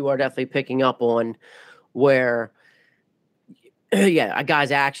something that you are definitely picking up on, where a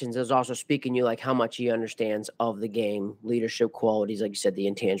guy's actions is also speaking to you, like how much he understands of the game, leadership qualities, like you said, the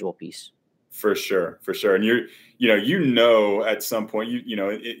intangible piece. For sure. And at some point,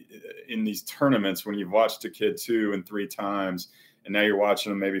 in these tournaments, when you've watched a kid 2 and 3 times, and now you're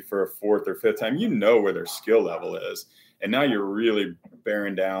watching them maybe for a 4th or 5th time, where their skill level is. And now you're really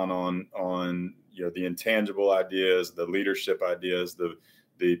bearing down on the intangible ideas, the leadership ideas,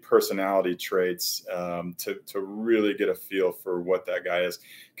 the personality traits, to really get a feel for what that guy is.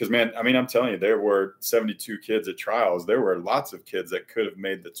 Because, man, I mean, I'm telling you, there were 72 kids at trials. There were lots of kids that could have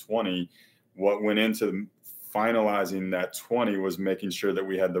made the 20. What went into finalizing that 20 was making sure that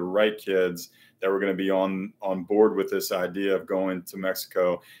we had the right kids that were going to be on board with this idea of going to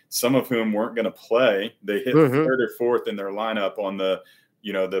Mexico, some of whom weren't going to play. They hit 3rd or 4th in their lineup on the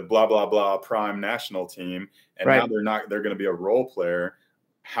blah, blah, blah prime national team. And right. Now they're going to be a role player.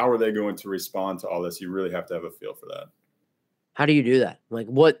 How are they going to respond to all this? You really have to have a feel for that. How do you do that? Like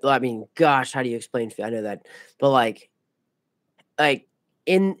how do you explain? I know that, but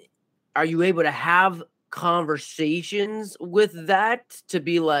are you able to have conversations with that to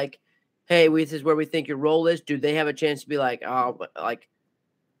be like, hey, this is where we think your role is? Do they have a chance to be like, oh, like,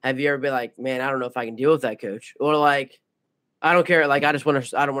 have you ever been like, man, I don't know if I can deal with that, coach? Or like, I don't care. Like, I just want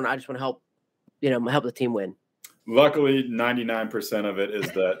to help, help the team win. Luckily, 99% of it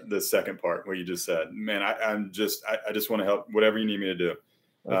is the second part where you just said, man, I just want to help whatever you need me to do.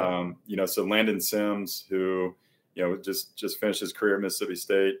 Okay. So Landon Sims, who, just finished his career at Mississippi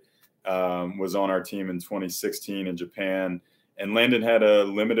State, was on our team in 2016 in Japan. And Landon had a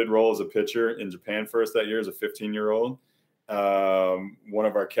limited role as a pitcher in Japan first that year as a 15-year-old. One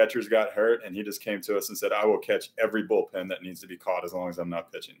of our catchers got hurt, and he just came to us and said, I will catch every bullpen that needs to be caught as long as I'm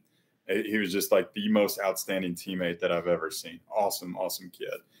not pitching. He was just like the most outstanding teammate that I've ever seen. Awesome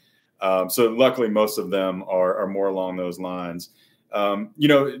kid. So luckily, most of them are more along those lines.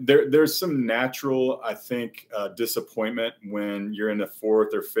 There's some natural, I think, disappointment when you're in the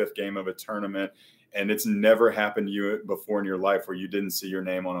 4th or 5th game of a tournament and it's never happened to you before in your life where you didn't see your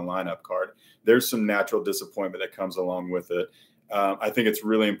name on a lineup card. There's some natural disappointment that comes along with it. I think it's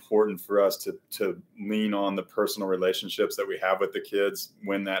really important for us to lean on the personal relationships that we have with the kids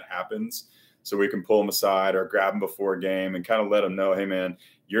when that happens. So we can pull them aside or grab them before a game and kind of let them know, hey, man,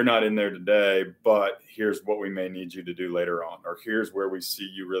 you're not in there today, but here's what we may need you to do later on, or here's where we see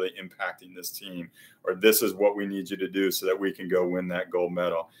you really impacting this team, or this is what we need you to do so that we can go win that gold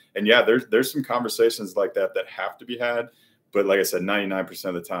medal. And yeah, there's some conversations like that have to be had. But like I said, 99%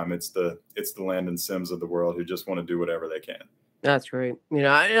 of the time, it's the Landon Sims of the world who just want to do whatever they can. That's great.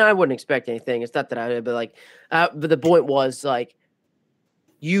 I wouldn't expect anything. It's not that I would, but but the point was like,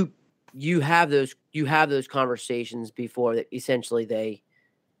 you have those conversations before that essentially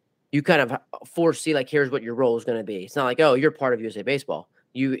you kind of foresee like, here's what your role is going to be. It's not like, oh, you're part of USA Baseball.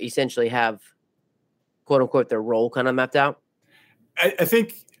 You essentially have, quote unquote, their role kind of mapped out. I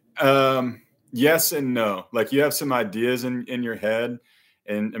think Yes and no. Like, you have some ideas in your head,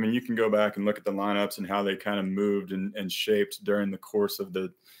 and I mean, you can go back and look at the lineups and how they kind of moved and shaped during the course of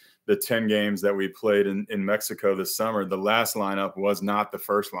the 10 games that we played in Mexico this summer. The last lineup was not the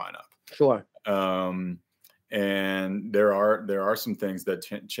first lineup. Sure. Um, and there are some things that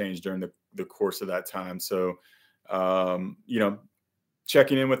changed during the course of that time. So, you know,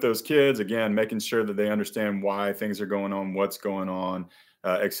 checking in with those kids again, making sure that they understand why things are going on, what's going on,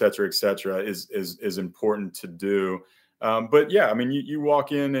 et cetera, is important to do. But yeah, I mean, you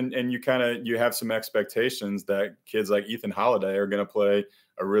walk in and you have some expectations that kids like Ethan Holiday are going to play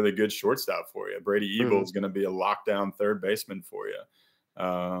a really good shortstop for you. Brady Ebel is going to be a lockdown third baseman for you.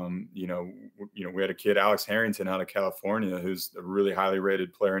 We had a kid, Alex Harrington, out of California, who's a really highly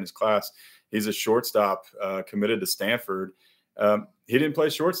rated player in his class. He's a shortstop, committed to Stanford. He didn't play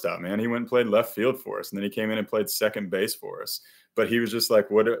shortstop, man. He went and played left field for us, and then he came in and played second base for us. But he was just like,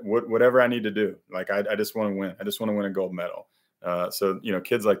 whatever I need to do. Like, I just want to win. I just want to win a gold medal. So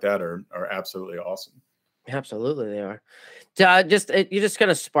kids like that are absolutely awesome. Absolutely, they are. You just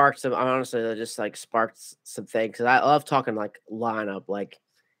kind of sparked some. Honestly, that just like sparked some things. Cause I love talking like lineup, like,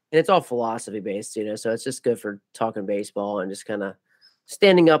 and it's all philosophy based, So it's just good for talking baseball and just kind of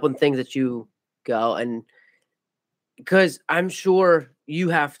standing up on things that you go. And because I'm sure you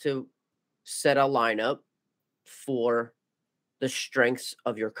have to set a lineup for the strengths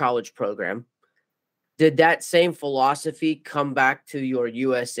of your college program. Did that same philosophy come back to your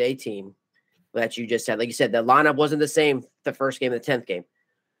USA team that you just said? Like you said, the lineup wasn't the same the first game, the 10th game.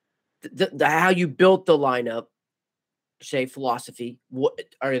 How you built the lineup, say philosophy,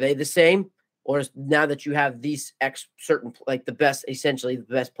 are they the same? Or now that you have these certain, like essentially the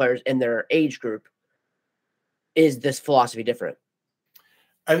best players in their age group, is this philosophy different?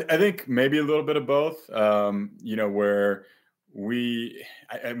 I think maybe a little bit of both. Where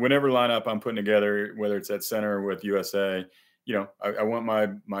whenever lineup I'm putting together, whether it's at center or with USA, I want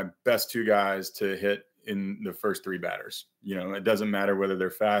my best two guys to hit in the first three batters. It doesn't matter whether they're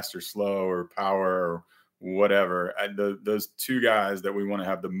fast or slow or power or whatever. Those two guys that we want to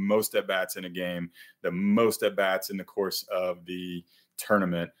have the most at bats in a game, the most at bats in the course of the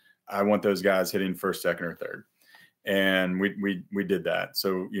tournament, I want those guys hitting first, second, or third. And we did that.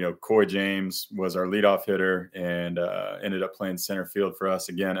 So, Coy James was our leadoff hitter and ended up playing center field for us.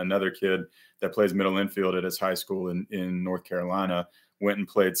 Again, another kid that plays middle infield at his high school in North Carolina went and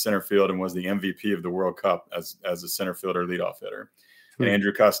played center field and was the MVP of the World Cup as a center fielder leadoff hitter. And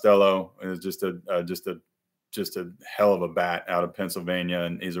Andrew Costello is just a hell of a bat out of Pennsylvania,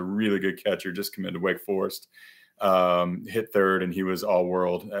 and he's a really good catcher. Just committed to Wake Forest. Hit third, and he was all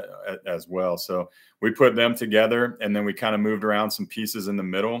world as well. So we put them together, and then we kind of moved around some pieces in the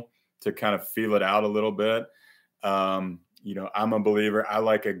middle to kind of feel it out a little bit. I'm a believer. I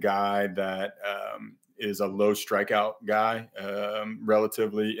like a guy that is a low strikeout guy,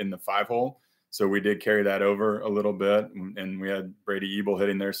 relatively in the 5-hole. So we did carry that over a little bit, and we had Brady Ebel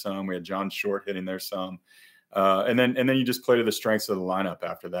hitting there some. We had John Short hitting there some, and then you just play to the strengths of the lineup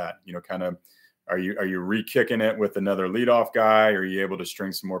after that. Kind of. Are you re-kicking it with another leadoff guy? Are you able to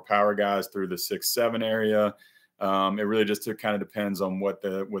string some more power guys through the 6-7 area? It really just kind of depends on what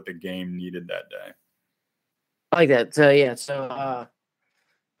the game needed that day. I like that. So yeah. So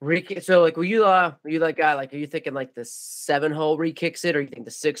like, were you that guy? Like, are you thinking like the 7-hole re-kicks it, or you think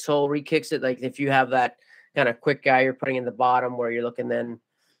the 6-hole re-kicks it? Like, if you have that kind of quick guy you're putting in the bottom, where you're looking then,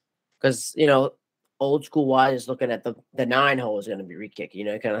 because old school wise, looking at the 9-hole is going to be re-kick.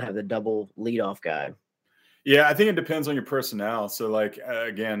 Kind of have the double leadoff guy. Yeah, I think it depends on your personnel. So, like,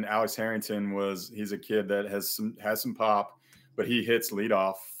 again, Alex Harrington he's a kid that has some pop, but he hits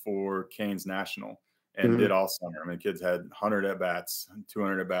leadoff for Canes National and did all summer. I mean, kids had 100 at bats,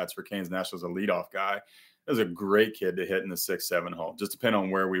 200 at bats for Canes National as a leadoff guy. That was a great kid to hit in the 6-7 hole. Just depend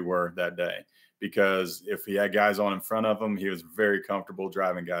on where we were that day, because if he had guys on in front of him, he was very comfortable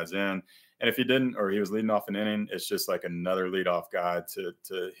driving guys in. And if he didn't, or he was leading off an inning, it's just like another leadoff guy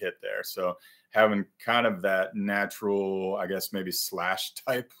to hit there. So having kind of that natural, I guess maybe slash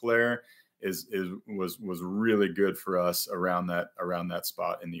type player was really good for us around that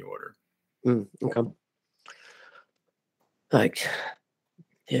spot in the order. Okay. Like,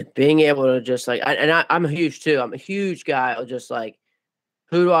 yeah, being able to just like, I'm huge too. I'm a huge guy. I'll just like,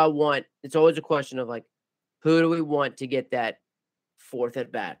 who do I want? It's always a question of like, who do we want to get that fourth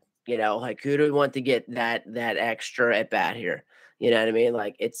at bat? Like, who do we want to get that extra at bat here? You know what I mean?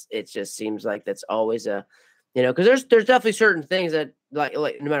 Like, it just seems like that's always a, because there's definitely certain things that like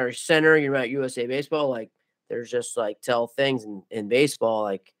no matter center, you're at USA Baseball, like there's just like tell things in baseball,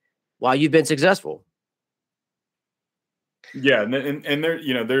 like why you've been successful. Yeah, and there,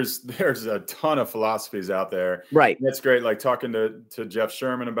 there's a ton of philosophies out there. Right. That's great. Like talking to Jeff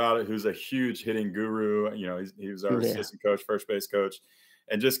Sherman about it, who's a huge hitting guru. He was our Yeah. assistant coach, first base coach,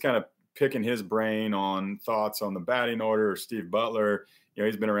 and just kind of picking his brain on thoughts on the batting order. Or Steve Butler,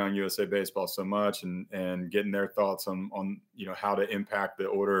 he's been around USA Baseball so much, and getting their thoughts on how to impact the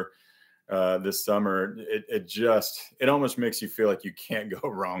order this summer. It almost makes you feel like you can't go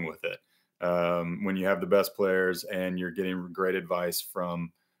wrong with it. When you have the best players and you're getting great advice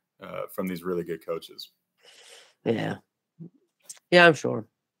from these really good coaches. Yeah, I'm sure.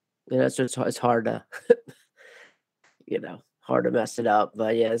 It's just it's hard to hard to mess it up.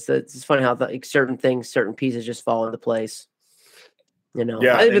 But yeah, it's funny how certain things, certain pieces just fall into place. Yeah,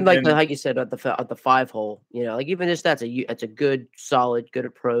 I even like you said at the 5-hole. Like even just that's a good, solid, good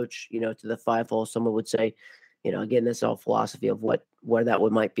approach. To the 5-hole. Someone would say, again, that's all philosophy of where that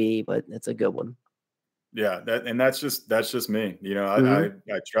one might be, but it's a good one. Yeah, that's just me.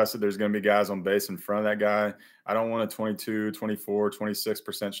 I trust that there's going to be guys on base in front of that guy. I don't want a 22, 24, 26%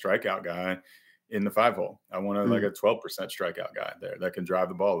 strikeout guy in the 5-hole. I want like a 12% strikeout guy there that can drive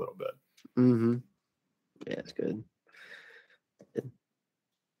the ball a little bit. Mm-hmm. Yeah, it's good.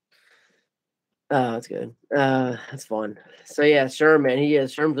 That's good. That's fun. So yeah, Sherman,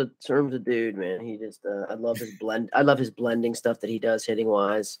 Sherman's a dude, man. He just I love his blending stuff that he does hitting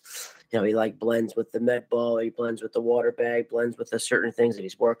wise. He like blends with the Met ball, he blends with the water bag, blends with the certain things that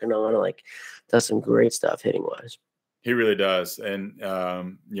he's working on, like does some great stuff hitting wise. He really does. And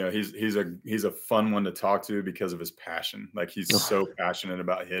he's a fun one to talk to because of his passion. Like he's so passionate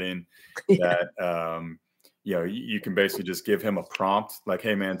about hitting that you can basically just give him a prompt like,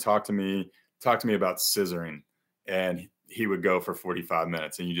 hey man, talk to me about scissoring, and he would go for 45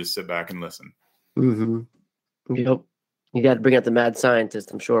 minutes and you just sit back and listen. Mm-hmm. Yep. You got to bring out the mad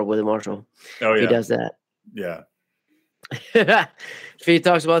scientist, I'm sure, Willie Marshall. Oh, yeah. He does that. Yeah. If he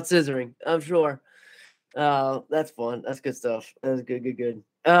talks about scissoring, I'm sure. That's fun. That's good stuff. That's good.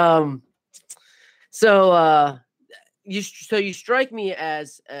 So you strike me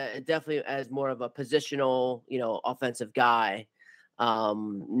as definitely as more of a positional, offensive guy.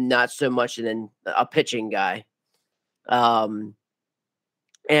 Not so much than a pitching guy.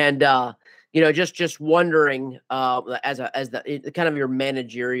 Just wondering, as the kind of your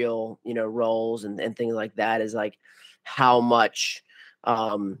managerial, roles and things like that is like how much,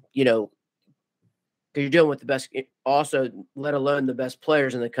 because you're dealing with the best, also, let alone the best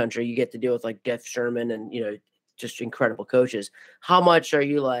players in the country, you get to deal with like Jeff Sherman and, just incredible coaches. How much are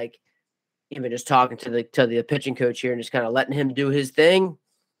you like, even just talking to the pitching coach here and just kind of letting him do his thing?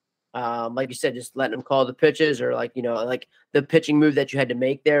 Like you said, just letting him call the pitches, or like, like the pitching move that you had to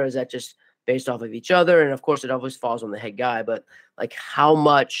make there, is that just based off of each other? And of course it always falls on the head guy, but like how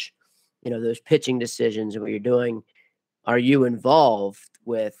much, those pitching decisions and what you're doing, are you involved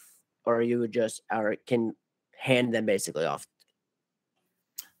with, or are you just, or can hand them basically off?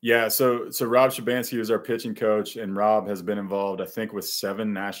 Yeah. So Rob Shabansky was our pitching coach, and Rob has been involved, I think, with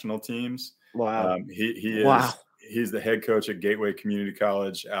 7 national teams. Wow. He's the head coach at Gateway Community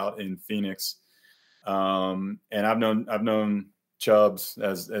College out in Phoenix. And I've known Chubbs,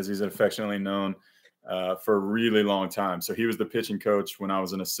 as he's affectionately known, for a really long time. So he was the pitching coach when I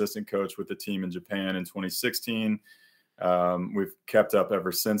was an assistant coach with the team in Japan in 2016. We've kept up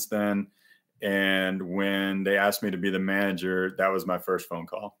ever since then. And when they asked me to be the manager, that was my first phone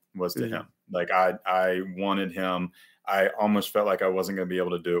call, was to him. Like I wanted him. I almost felt like I wasn't going to be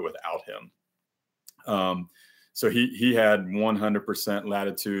able to do it without him. So he had 100%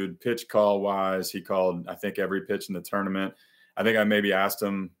 latitude pitch call wise. He called, I think, every pitch in the tournament. I think I maybe asked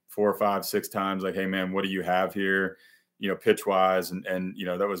him 4 or 5, 6 times, like, hey man, what do you have here? Pitch wise. And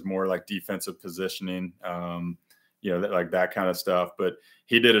that was more like defensive positioning, that kind of stuff. But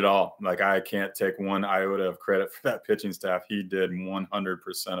he did it all. Like, I can't take one iota of credit for that pitching staff. He did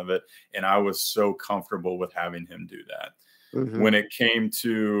 100% of it. And I was so comfortable with having him do that. Mm-hmm. When it came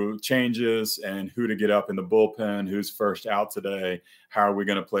to changes and who to get up in the bullpen, who's first out today, how are we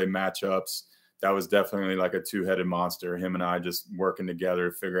going to play matchups, that was definitely like a 2-headed monster. Him and I just working together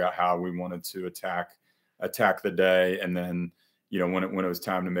to figure out how we wanted to attack the day. And then, when it was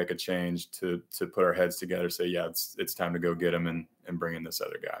time to make a change, to put our heads together, say, yeah, it's time to go get him and bring in this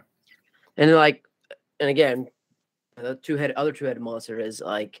other guy. And again, the other two-headed monster is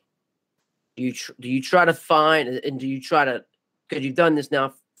like, do you try to find, and do you try to, because you've done this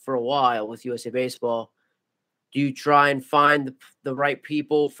now for a while with USA Baseball, do you try and find the right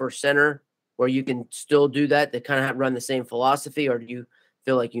people for center where you can still do that, kind of run the same philosophy, or do you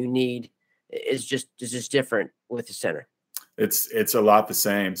feel like you need, it's just different with the center? It's a lot the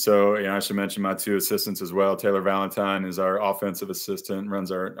same. So, I should mention my two assistants as well. Taylor Valentine is our offensive assistant,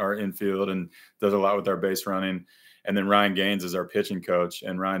 runs our infield and does a lot with our base running. And then Ryan Gaines is our pitching coach.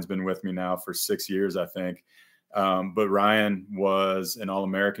 And Ryan's been with me now for 6 years, I think. But Ryan was an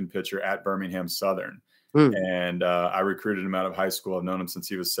All-American pitcher at Birmingham Southern. And I recruited him out of high school. I've known him since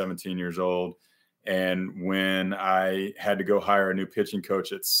he was 17 years old. And when I had to go hire a new pitching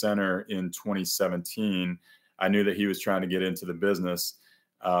coach at center in 2017, I knew that he was trying to get into the business.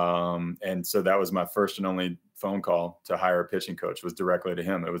 And so that was my first and only phone call to hire a pitching coach, was directly to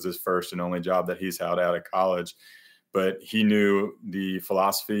him. It was his first and only job that he's held out of college. But he knew the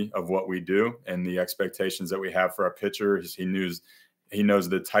philosophy of what we do and the expectations that we have for our pitchers. He knows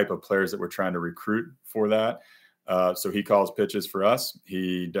the type of players that we're trying to recruit for that. So he calls pitches for us.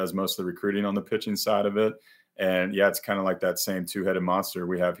 He does most of the recruiting on the pitching side of it. And yeah, it's kind of like that same two-headed monster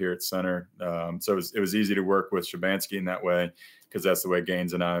we have here at center. So it was easy to work with Shabansky in that way, because that's the way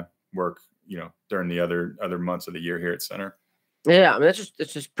Gaines and I work, during the other months of the year here at center. Yeah, I mean, it's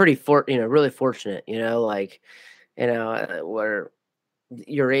just pretty really fortunate, where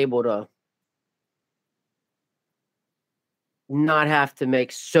you're able to not have to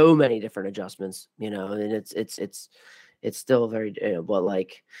make so many different adjustments, and it's still very, but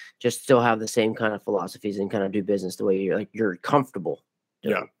like just still have the same kind of philosophies and kind of do business the way you're comfortable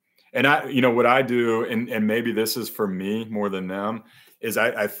doing. Yeah. And what I do, and maybe this is for me more than them, is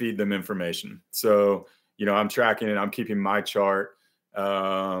I feed them information. So, I'm tracking it. I'm keeping my chart.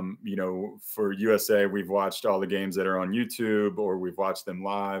 For USA, we've watched all the games that are on YouTube, or we've watched them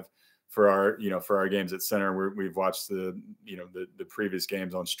live. For our games at center, we've watched the previous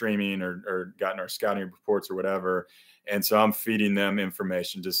games on streaming or gotten our scouting reports or whatever. And so I'm feeding them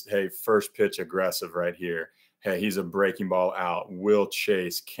information. Just, hey, first pitch aggressive right here. Hey, he's a breaking ball out. Will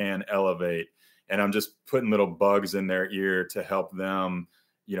chase, can elevate. And I'm just putting little bugs in their ear to help them,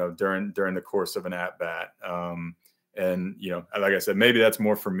 during the course of an at bat. And like I said, maybe that's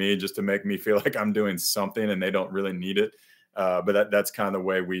more for me, just to make me feel like I'm doing something and they don't really need it. But that's kind of the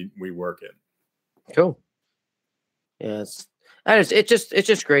way we work it. Cool. Yeah, it's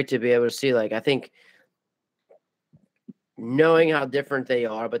just great to be able to see. Like, I think knowing how different they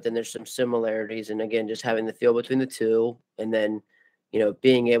are, but then there's some similarities, and again, just having the feel between the two, and then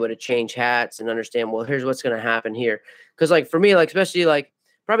being able to change hats and understand, well, here's what's going to happen here. Because like for me, like especially like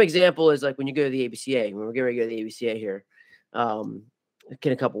prime example is like when you go to the ABCA. When we're getting ready to go to the ABCA here,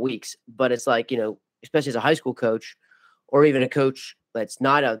 in a couple weeks. But it's like especially as a high school coach, or even a coach that's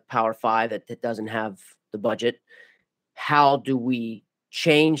not a Power 5 that doesn't have the budget, how do we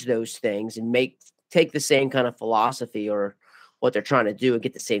change those things and take the same kind of philosophy or what they're trying to do and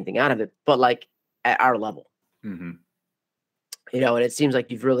get the same thing out of it, but like at our level? Mm-hmm. And it seems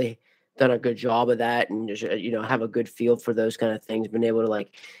like you've really done a good job of that, and just, have a good feel for those kind of things, been able to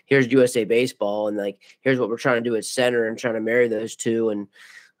like, here's USA Baseball, and like, here's what we're trying to do at center, and trying to marry those two. And,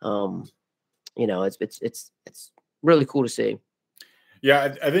 it's really cool to see.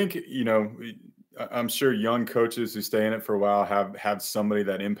 Yeah. I think, I'm sure young coaches who stay in it for a while have somebody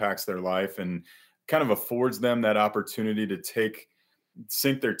that impacts their life and kind of affords them that opportunity to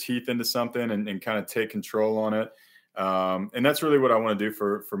sink their teeth into something and kind of take control on it. And that's really what I want to do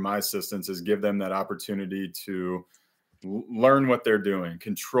for my assistants, is give them that opportunity to learn what they're doing,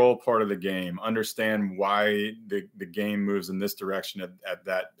 control part of the game, understand why the game moves in this direction at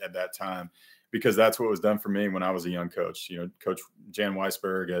that time. Because that's what was done for me when I was a young coach. Coach Jan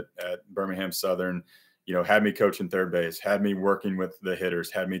Weisberg at Birmingham Southern, had me coaching third base, had me working with the hitters,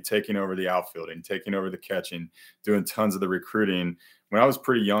 had me taking over the outfielding, taking over the catching, doing tons of the recruiting when I was a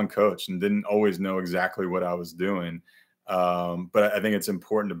pretty young coach and didn't always know exactly what I was doing. But I think it's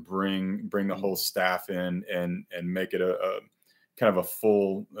important to bring the whole staff in and make it a kind of a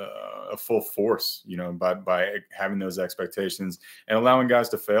full force, by having those expectations and allowing guys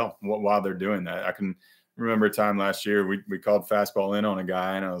to fail while they're doing that. I can remember a time last year we called fastball in on a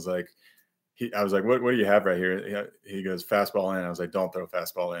guy, and I was like, what do you have right here? He goes, fastball in. I was like, don't throw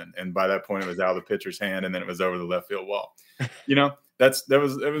fastball in. And by that point, it was out of the pitcher's hand, and then it was over the left field wall. It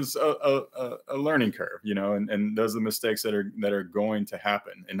was a learning curve, and those are the mistakes that are going to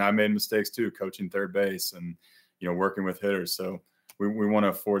happen. And I made mistakes too, coaching third base and working with hitters. So we want to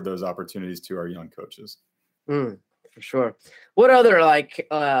afford those opportunities to our young coaches. For sure. What other, like,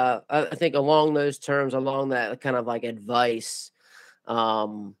 I think along those terms, along that kind of like advice,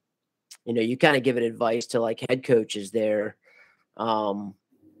 you kind of give it advice to like head coaches there.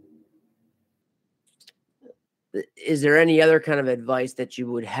 Is there any other kind of advice that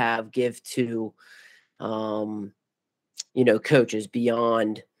you would give to, coaches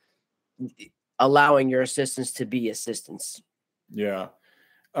beyond allowing your assistants to be assistants? Yeah.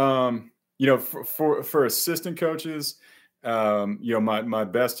 For assistant coaches, my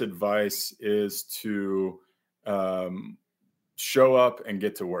best advice is to show up and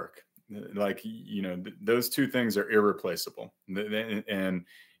get to work. Like, those two things are irreplaceable. And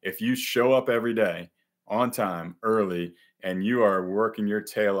if you show up every day on time, early, and you are working your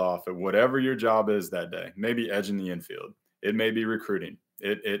tail off at whatever your job is that day, maybe edging the infield, it may be recruiting,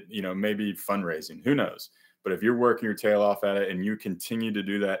 it may be fundraising, who knows? But if you're working your tail off at it and you continue to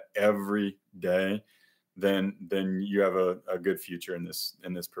do that every day, then you have a good future in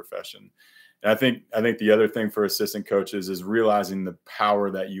this profession. And I think the other thing for assistant coaches is realizing the power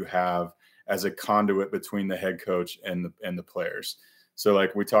that you have as a conduit between the head coach and the players. So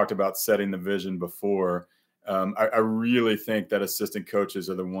like we talked about setting the vision before, I really think that assistant coaches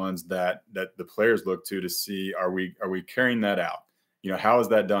are the ones that the players look to see, are we carrying that out? How is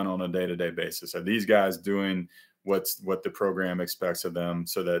that done on a day-to-day basis? Are these guys doing what the program expects of them,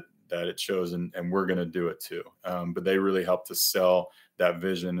 so that it shows, and we're going to do it too. But they really help to sell that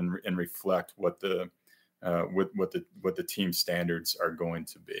vision and reflect what the team standards are going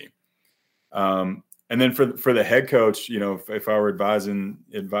to be. And then for the head coach, if I were advising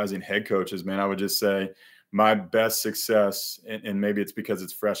head coaches, man, I would just say my best success, and maybe it's because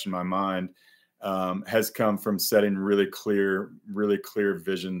it's fresh in my mind, has come from setting really clear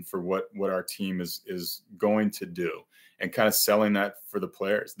vision for what our team is going to do, and kind of selling that for the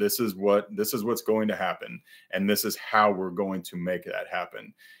players. This is what's going to happen, and this is how we're going to make that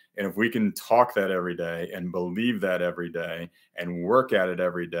happen. And if we can talk that every day and believe that every day and work at it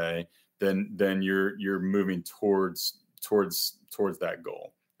every day, then you're moving towards that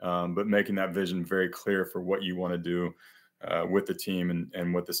goal. But making that vision very clear for what you want to do with the team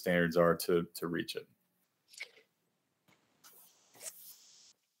and what the standards are to reach it.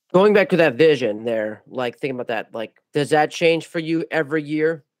 Going back to that vision there, like thinking about that, like, does that change for you every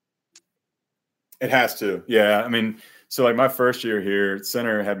year? It has to. Yeah. I mean, so like my first year here,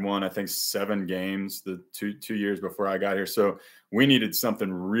 Center had won, I think, 7 games the two years before I got here. So we needed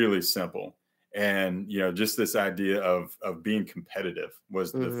something really simple. And, just this idea of being competitive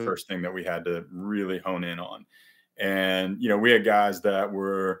was the first thing that we had to really hone in on. And, we had guys that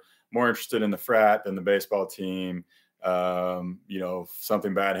were more interested in the frat than the baseball team.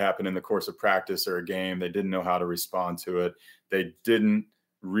 Something bad happened in the course of practice or a game, they didn't know how to respond to it. They didn't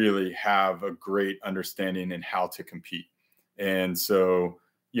really have a great understanding in how to compete. And so,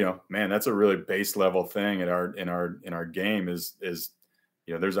 man, that's a really base level thing in our game is,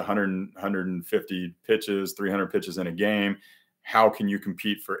 there's 150 pitches, 300 pitches in a game. How can you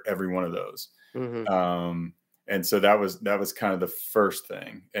compete for every one of those? And so that was kind of the first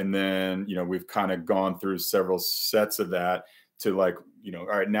thing. And then, we've kind of gone through several sets of that to like, all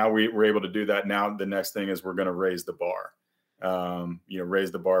right, now we're able to do that. Now the next thing is we're going to raise the bar.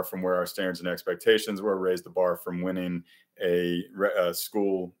 Raise the bar from where our standards and expectations were, raise the bar from winning a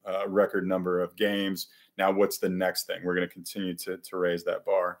school record number of games. Now, what's the next thing? We're going to continue to raise that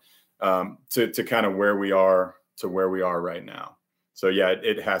bar to kind of where we are to where we are right now. So, yeah,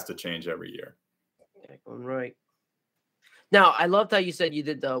 it has to change every year. Right. Now, I loved how you said you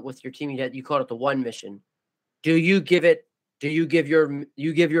did with your team. You called it the one mission. Do you give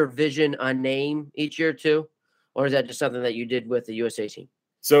your vision a name each year too? Or is that just something that you did with the USA team?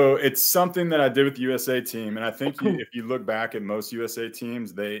 So it's something that I did with the USA team. And I think if you look back at most USA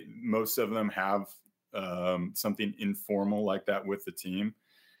teams, most of them have something informal like that with the team.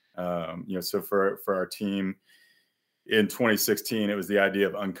 So for our team in 2016, it was the idea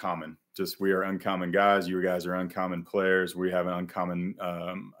of uncommon. Just, we are uncommon guys. You guys are uncommon players. We have an uncommon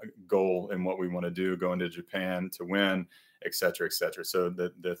goal in what we want to do, going to Japan to win, et cetera, et cetera. So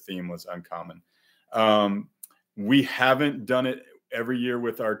the theme was uncommon. We haven't done it every year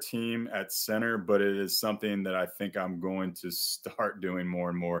with our team at Center, but it is something that I think I'm going to start doing more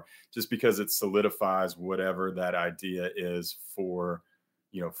and more, just because it solidifies whatever that idea is for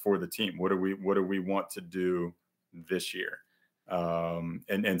the team. What do we want to do this year?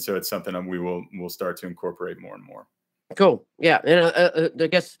 And so it's something that we'll start to incorporate more and more. Cool. Yeah. And I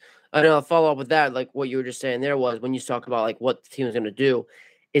guess I'll follow up with that. Like what you were just saying there was when you talk about like what the team is going to do.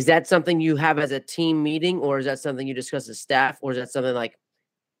 Is that something you have as a team meeting, or is that something you discuss as staff, or is that something like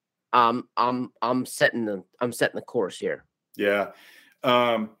I'm setting the course here? Yeah.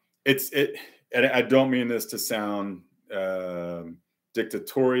 And I don't mean this to sound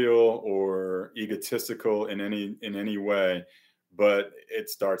dictatorial or egotistical in any way, but it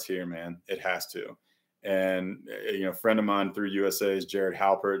starts here, man. It has to. And a friend of mine through USA is Jared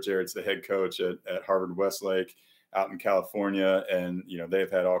Halpert. Jared's the head coach at Harvard Westlake. out in California, and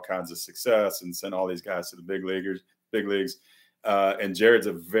they've had all kinds of success and sent all these guys to the big leagues. And Jared's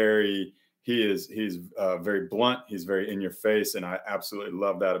he's very blunt. He's very in your face, and I absolutely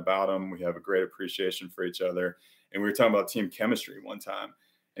love that about him. We have a great appreciation for each other. And we were talking about team chemistry one time,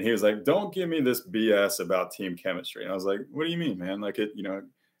 and he was like, "Don't give me this BS about team chemistry." And I was like, "What do you mean, man?" Like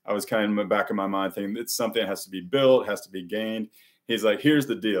I was kind of in the back of my mind thinking it's something that has to be built, has to be gained. He's like, "Here's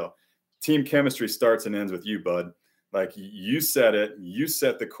the deal. Team chemistry starts and ends with you, bud. Like you set it, you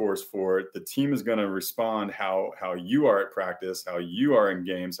set the course for it. The team is going to respond how you are at practice, how you are in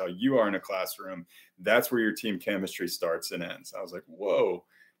games, how you are in a classroom. That's where your team chemistry starts and ends." I was like, whoa,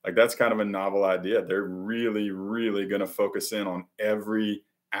 like that's kind of a novel idea. They're really, really going to focus in on every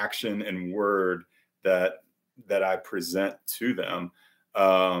action and word that I present to them.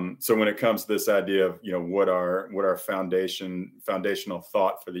 So when it comes to this idea of, what our foundational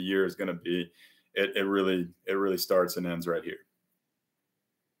thought for the year is going to be, it really starts and ends right here.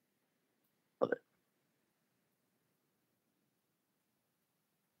 Love it.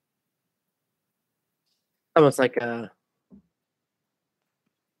 Almost like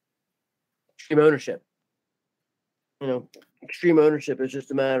extreme ownership. Extreme ownership is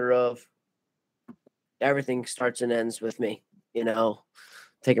just a matter of everything starts and ends with me,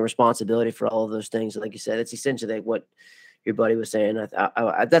 taking responsibility for all of those things. Like you said, it's essentially like what your buddy was saying.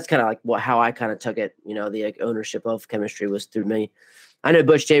 That's kind of like how I kind of took it. The ownership of chemistry was through me. I know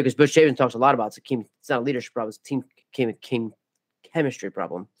Butch Davis, because Butch Davis talks a lot about it's not a leadership problem, it's a team chemistry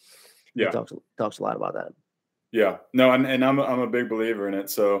problem. Yeah, he talks a lot about that. Yeah, no, and I'm a big believer in it.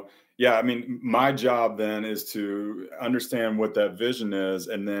 So yeah, I mean, my job then is to understand what that vision is,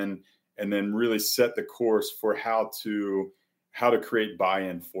 and then really set the course for how to create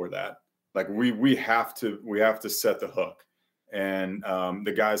buy-in for that. Like we have to set the hook, and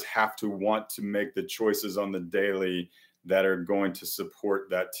the guys have to want to make the choices on the daily that are going to support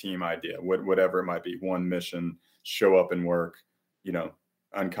that team idea, whatever it might be. One mission, show up and work,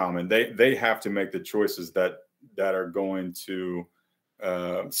 uncommon. They have to make the choices that are going to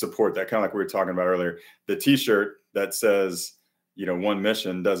support that. Kind of like we were talking about earlier. The T-shirt that says, one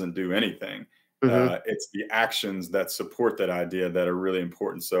mission doesn't do anything. Mm-hmm. It's the actions that support that idea that are really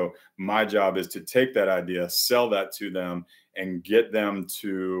important. So my job is to take that idea, sell that to them, and get them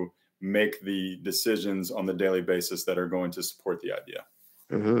to make the decisions on the daily basis that are going to support the idea.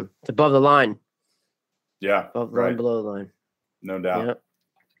 Mm-hmm. It's above the line. Yeah. Above the line, below the line. No doubt.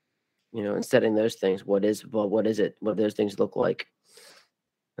 Yeah. And setting those things. What is it? What do those things look like?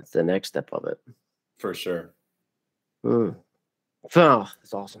 That's the next step of it. For sure. Oh,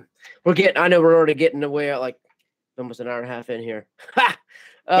 that's awesome. I know we're already getting away like almost an hour and a half in here.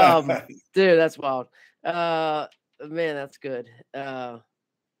 Dude, that's wild. Man, that's good.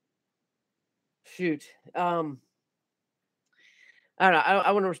 Shoot. I don't know.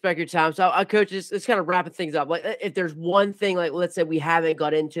 I want to respect your time. So Coach, it's kind of wrapping things up. Like if there's one thing, like let's say we haven't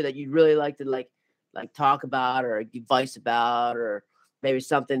got into that you'd really like to like talk about or give advice about, or maybe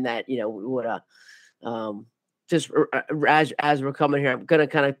something that, we would just as we're coming here, I'm going to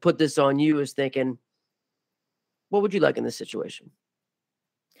kind of put this on you as thinking, what would you like in this situation?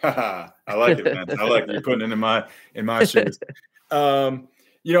 I like it, man. I like you putting it in my shoes. I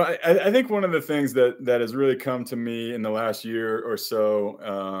think one of the things that has really come to me in the last year or so,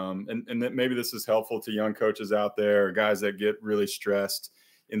 and that maybe this is helpful to young coaches out there, or guys that get really stressed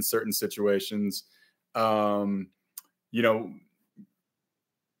in certain situations.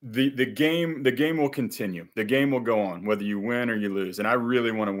 The game will continue. The game will go on, whether you win or you lose. And I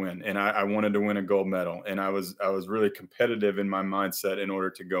really want to win. And I wanted to win a gold medal. And I was really competitive in my mindset in order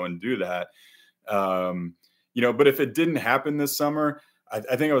to go and do that. But if it didn't happen this summer,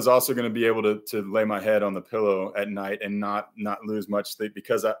 I think I was also going to be able to lay my head on the pillow at night and not lose much sleep,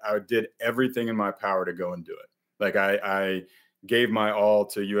 because I did everything in my power to go and do it. Like I gave my all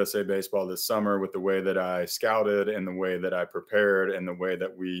to USA Baseball this summer with the way that I scouted and the way that I prepared and the way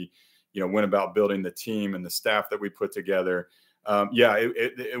that we, went about building the team and the staff that we put together.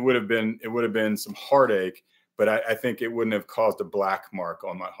 It would have been some heartache, but I think it wouldn't have caused a black mark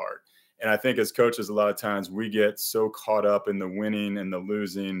on my heart. And I think as coaches, a lot of times we get so caught up in the winning and the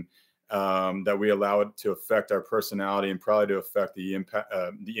losing that we allow it to affect our personality and probably to affect the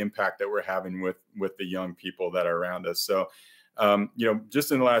impact that we're having with the young people that are around us. So,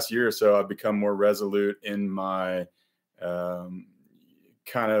 just in the last year or so, I've become more resolute in my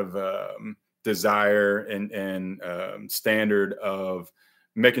kind of desire and standard of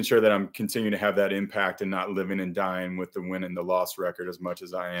making sure that I'm continuing to have that impact and not living and dying with the win and the loss record as much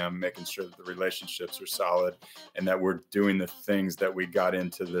as I am, making sure that the relationships are solid and that we're doing the things that we got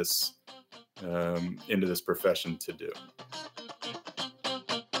into this profession to do.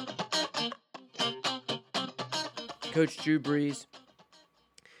 Coach Drew Brees,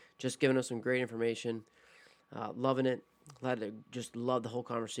 just giving us some great information. Loving it. Glad to just love the whole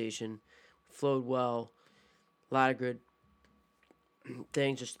conversation. Flowed well. A lot of good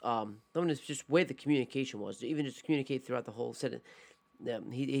things. Just loving just way the communication was. Even just communicate throughout the whole set.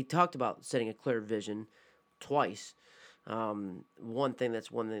 He talked about setting a clear vision twice. One thing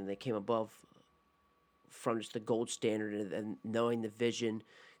that came above from just the gold standard and knowing the vision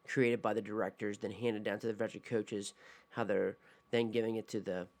created by the directors, then handed down to the veteran coaches, how they're then giving it to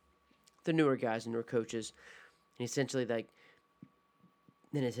the newer guys and newer coaches. And essentially, like,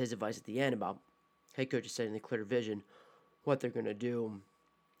 then it's his advice at the end about head coaches setting the clear vision, what they're going to do.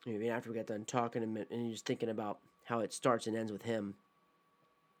 I mean, after we got done talking, and you're just thinking about how it starts and ends with him,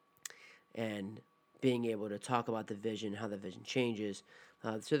 and being able to talk about the vision, how the vision changes.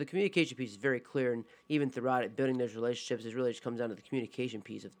 So the communication piece is very clear, and even throughout it, building those relationships, it really just comes down to the communication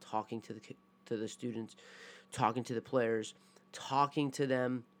piece of talking to the students, talking to the players, talking to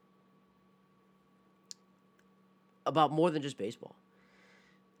them about more than just baseball.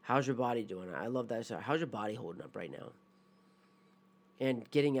 How's your body doing? I love that. How's your body holding up right now? And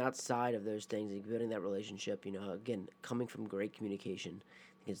getting outside of those things and building that relationship, again, coming from great communication,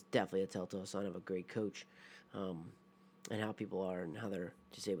 I think it's definitely a telltale sign of a great coach, and how people are and how they're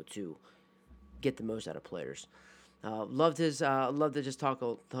just able to get the most out of players. Loved to just talk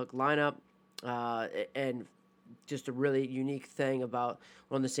lineup, and just a really unique thing about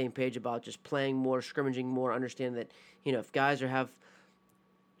we're on the same page about just playing more, scrimmaging more, understand that, if guys have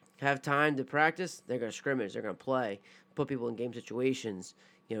time to practice, they're going to scrimmage, they're going to play, put people in game situations,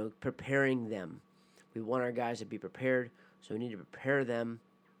 preparing them. We want our guys to be prepared, so we need to prepare them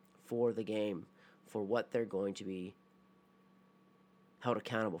for the game, for what they're going to be held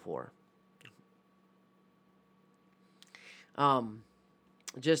accountable for.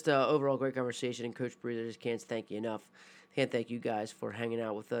 Just overall great conversation, and Coach Brees, I just can't thank you enough. Can't thank you guys for hanging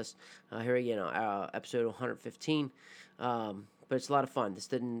out with us here again on episode 115. But it's a lot of fun. It's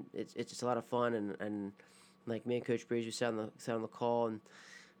just a lot of fun, and like me and Coach Brees, we sat on the call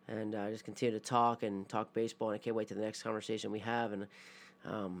and just continue to talk baseball, and I can't wait to the next conversation we have, and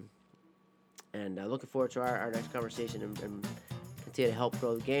looking forward to our next conversation and continue to help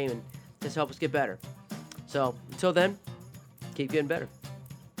grow the game and just help us get better. So until then, keep getting better.